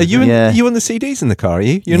that long? Are you on the CDs in the car, are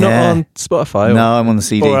you? You're not on Spotify? No, I'm on the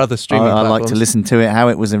CD. Or other streaming I like platforms? to listen to it how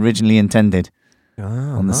it was originally intended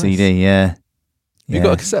on the CD, yeah. You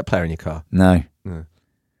got a cassette player in your car? No.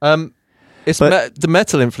 It's the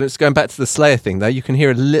metal influence, going back to the Slayer thing, though. You can hear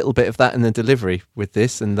a little bit of that in the delivery with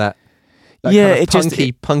this and that kind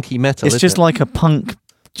of punky metal. It's just like a punk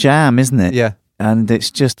jam, isn't it? Yeah. And it's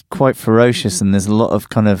just quite ferocious, and there's a lot of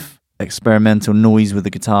kind of experimental noise with the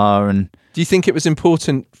guitar. And do you think it was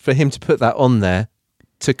important for him to put that on there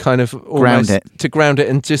to kind of ground it,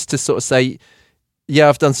 and just to sort of say, yeah,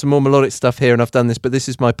 I've done some more melodic stuff here and I've done this, but this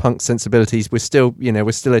is my punk sensibilities. We're still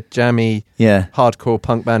a jammy, hardcore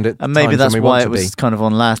punk band at and maybe times that's why it was kind of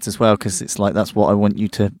on last as well, because it's like that's what I want you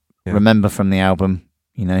to remember from the album,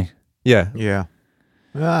 Yeah.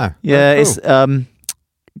 Cool. It's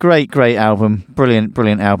great album,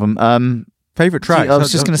 brilliant album. Favourite track? I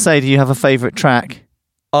was just going to say, do you have a favourite track?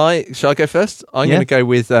 Shall I go first? I'm going to go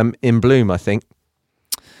with In Bloom, I think.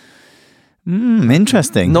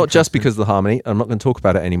 Interesting. Not just because of the harmony. I'm not going to talk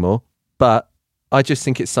about it anymore, but I just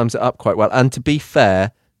think it sums it up quite well. And to be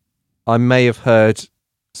fair, I may have heard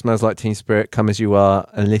Smells Like Teen Spirit, Come As You Are,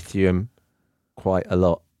 and Lithium quite a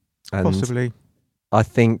lot. And possibly. I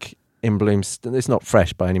think In Bloom, it's not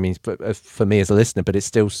fresh by any means, but for me as a listener, but it's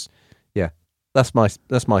still, that's my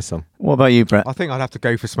song. What about you, Brett? I think I'd have to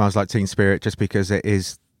go for Smells Like Teen Spirit just because it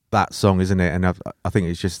is that song, isn't it? And I think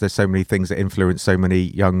it's just, there's so many things that influence so many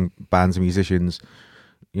young bands and musicians,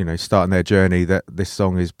 starting their journey, that this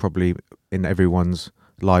song is probably in everyone's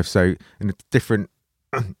life. So in a different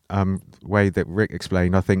way that Rick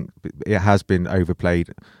explained, I think it has been overplayed.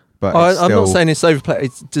 But I'm not saying it's overplayed.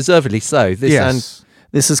 It's deservedly so.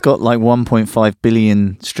 This has got like 1.5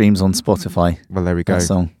 billion streams on Spotify. Well, there we go. That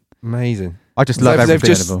song. Amazing. I just love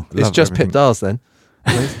everything. It's just Pip Dars then.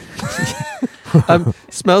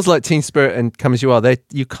 Smells Like Teen Spirit and Come As You Are,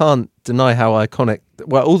 you can't deny how iconic,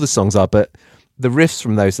 well, all the songs are, but the riffs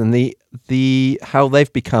from those and the how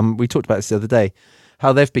they've become, we talked about this the other day,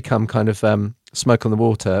 how they've become kind of Smoke on the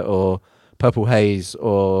Water or Purple Haze,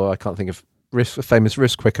 or I can't think of famous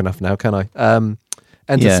riffs quick enough now, can I?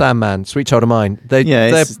 Enter Sandman, Sweet Child of Mine.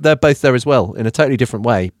 They're both there as well in a totally different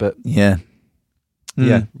way, but really,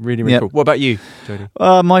 really cool. What about you, Jody?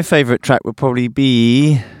 My favourite track would probably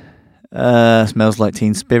be Smells Like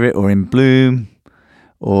Teen Spirit, or In Bloom,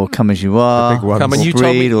 or Come As You Are, or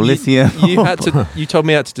Breed, or Lithium. You told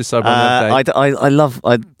me I had to decide one that day.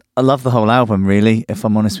 I love the whole album, really, if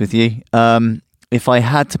I'm honest with you. If I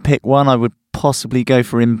had to pick one, I would possibly go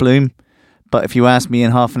for In Bloom, but if you asked me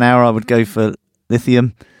in half an hour, I would go for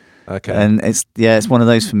Lithium. Okay. And it's one of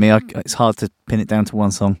those for me. It's hard to pin it down to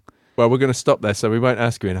one song. Well, we're going to stop there, so we won't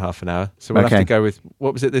ask you in half an hour. So we'll have to go with,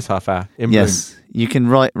 what was it this half hour? In Bloom. You can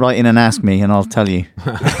write in and ask me, and I'll tell you.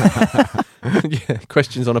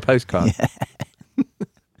 Questions on a postcard.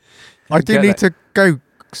 I do need to go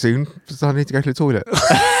soon, because I need to go to the toilet.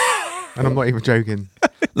 And I'm not even joking.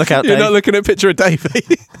 Look out, You're Dave. not looking at a picture of Dave.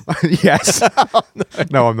 Yes.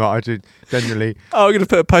 No, I'm not. I do genuinely. Oh, I'm going to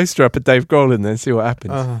put a poster up of Dave Grohl in there and see what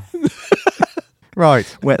happens.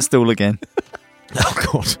 Right. Wet stool again. Oh,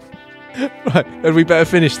 God. Right, and we better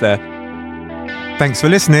finish there. Thanks for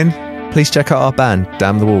listening. Please check out our band,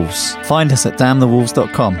 Damn the Wolves. Find us at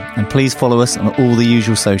damnthewolves.com and please follow us on all the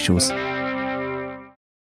usual socials.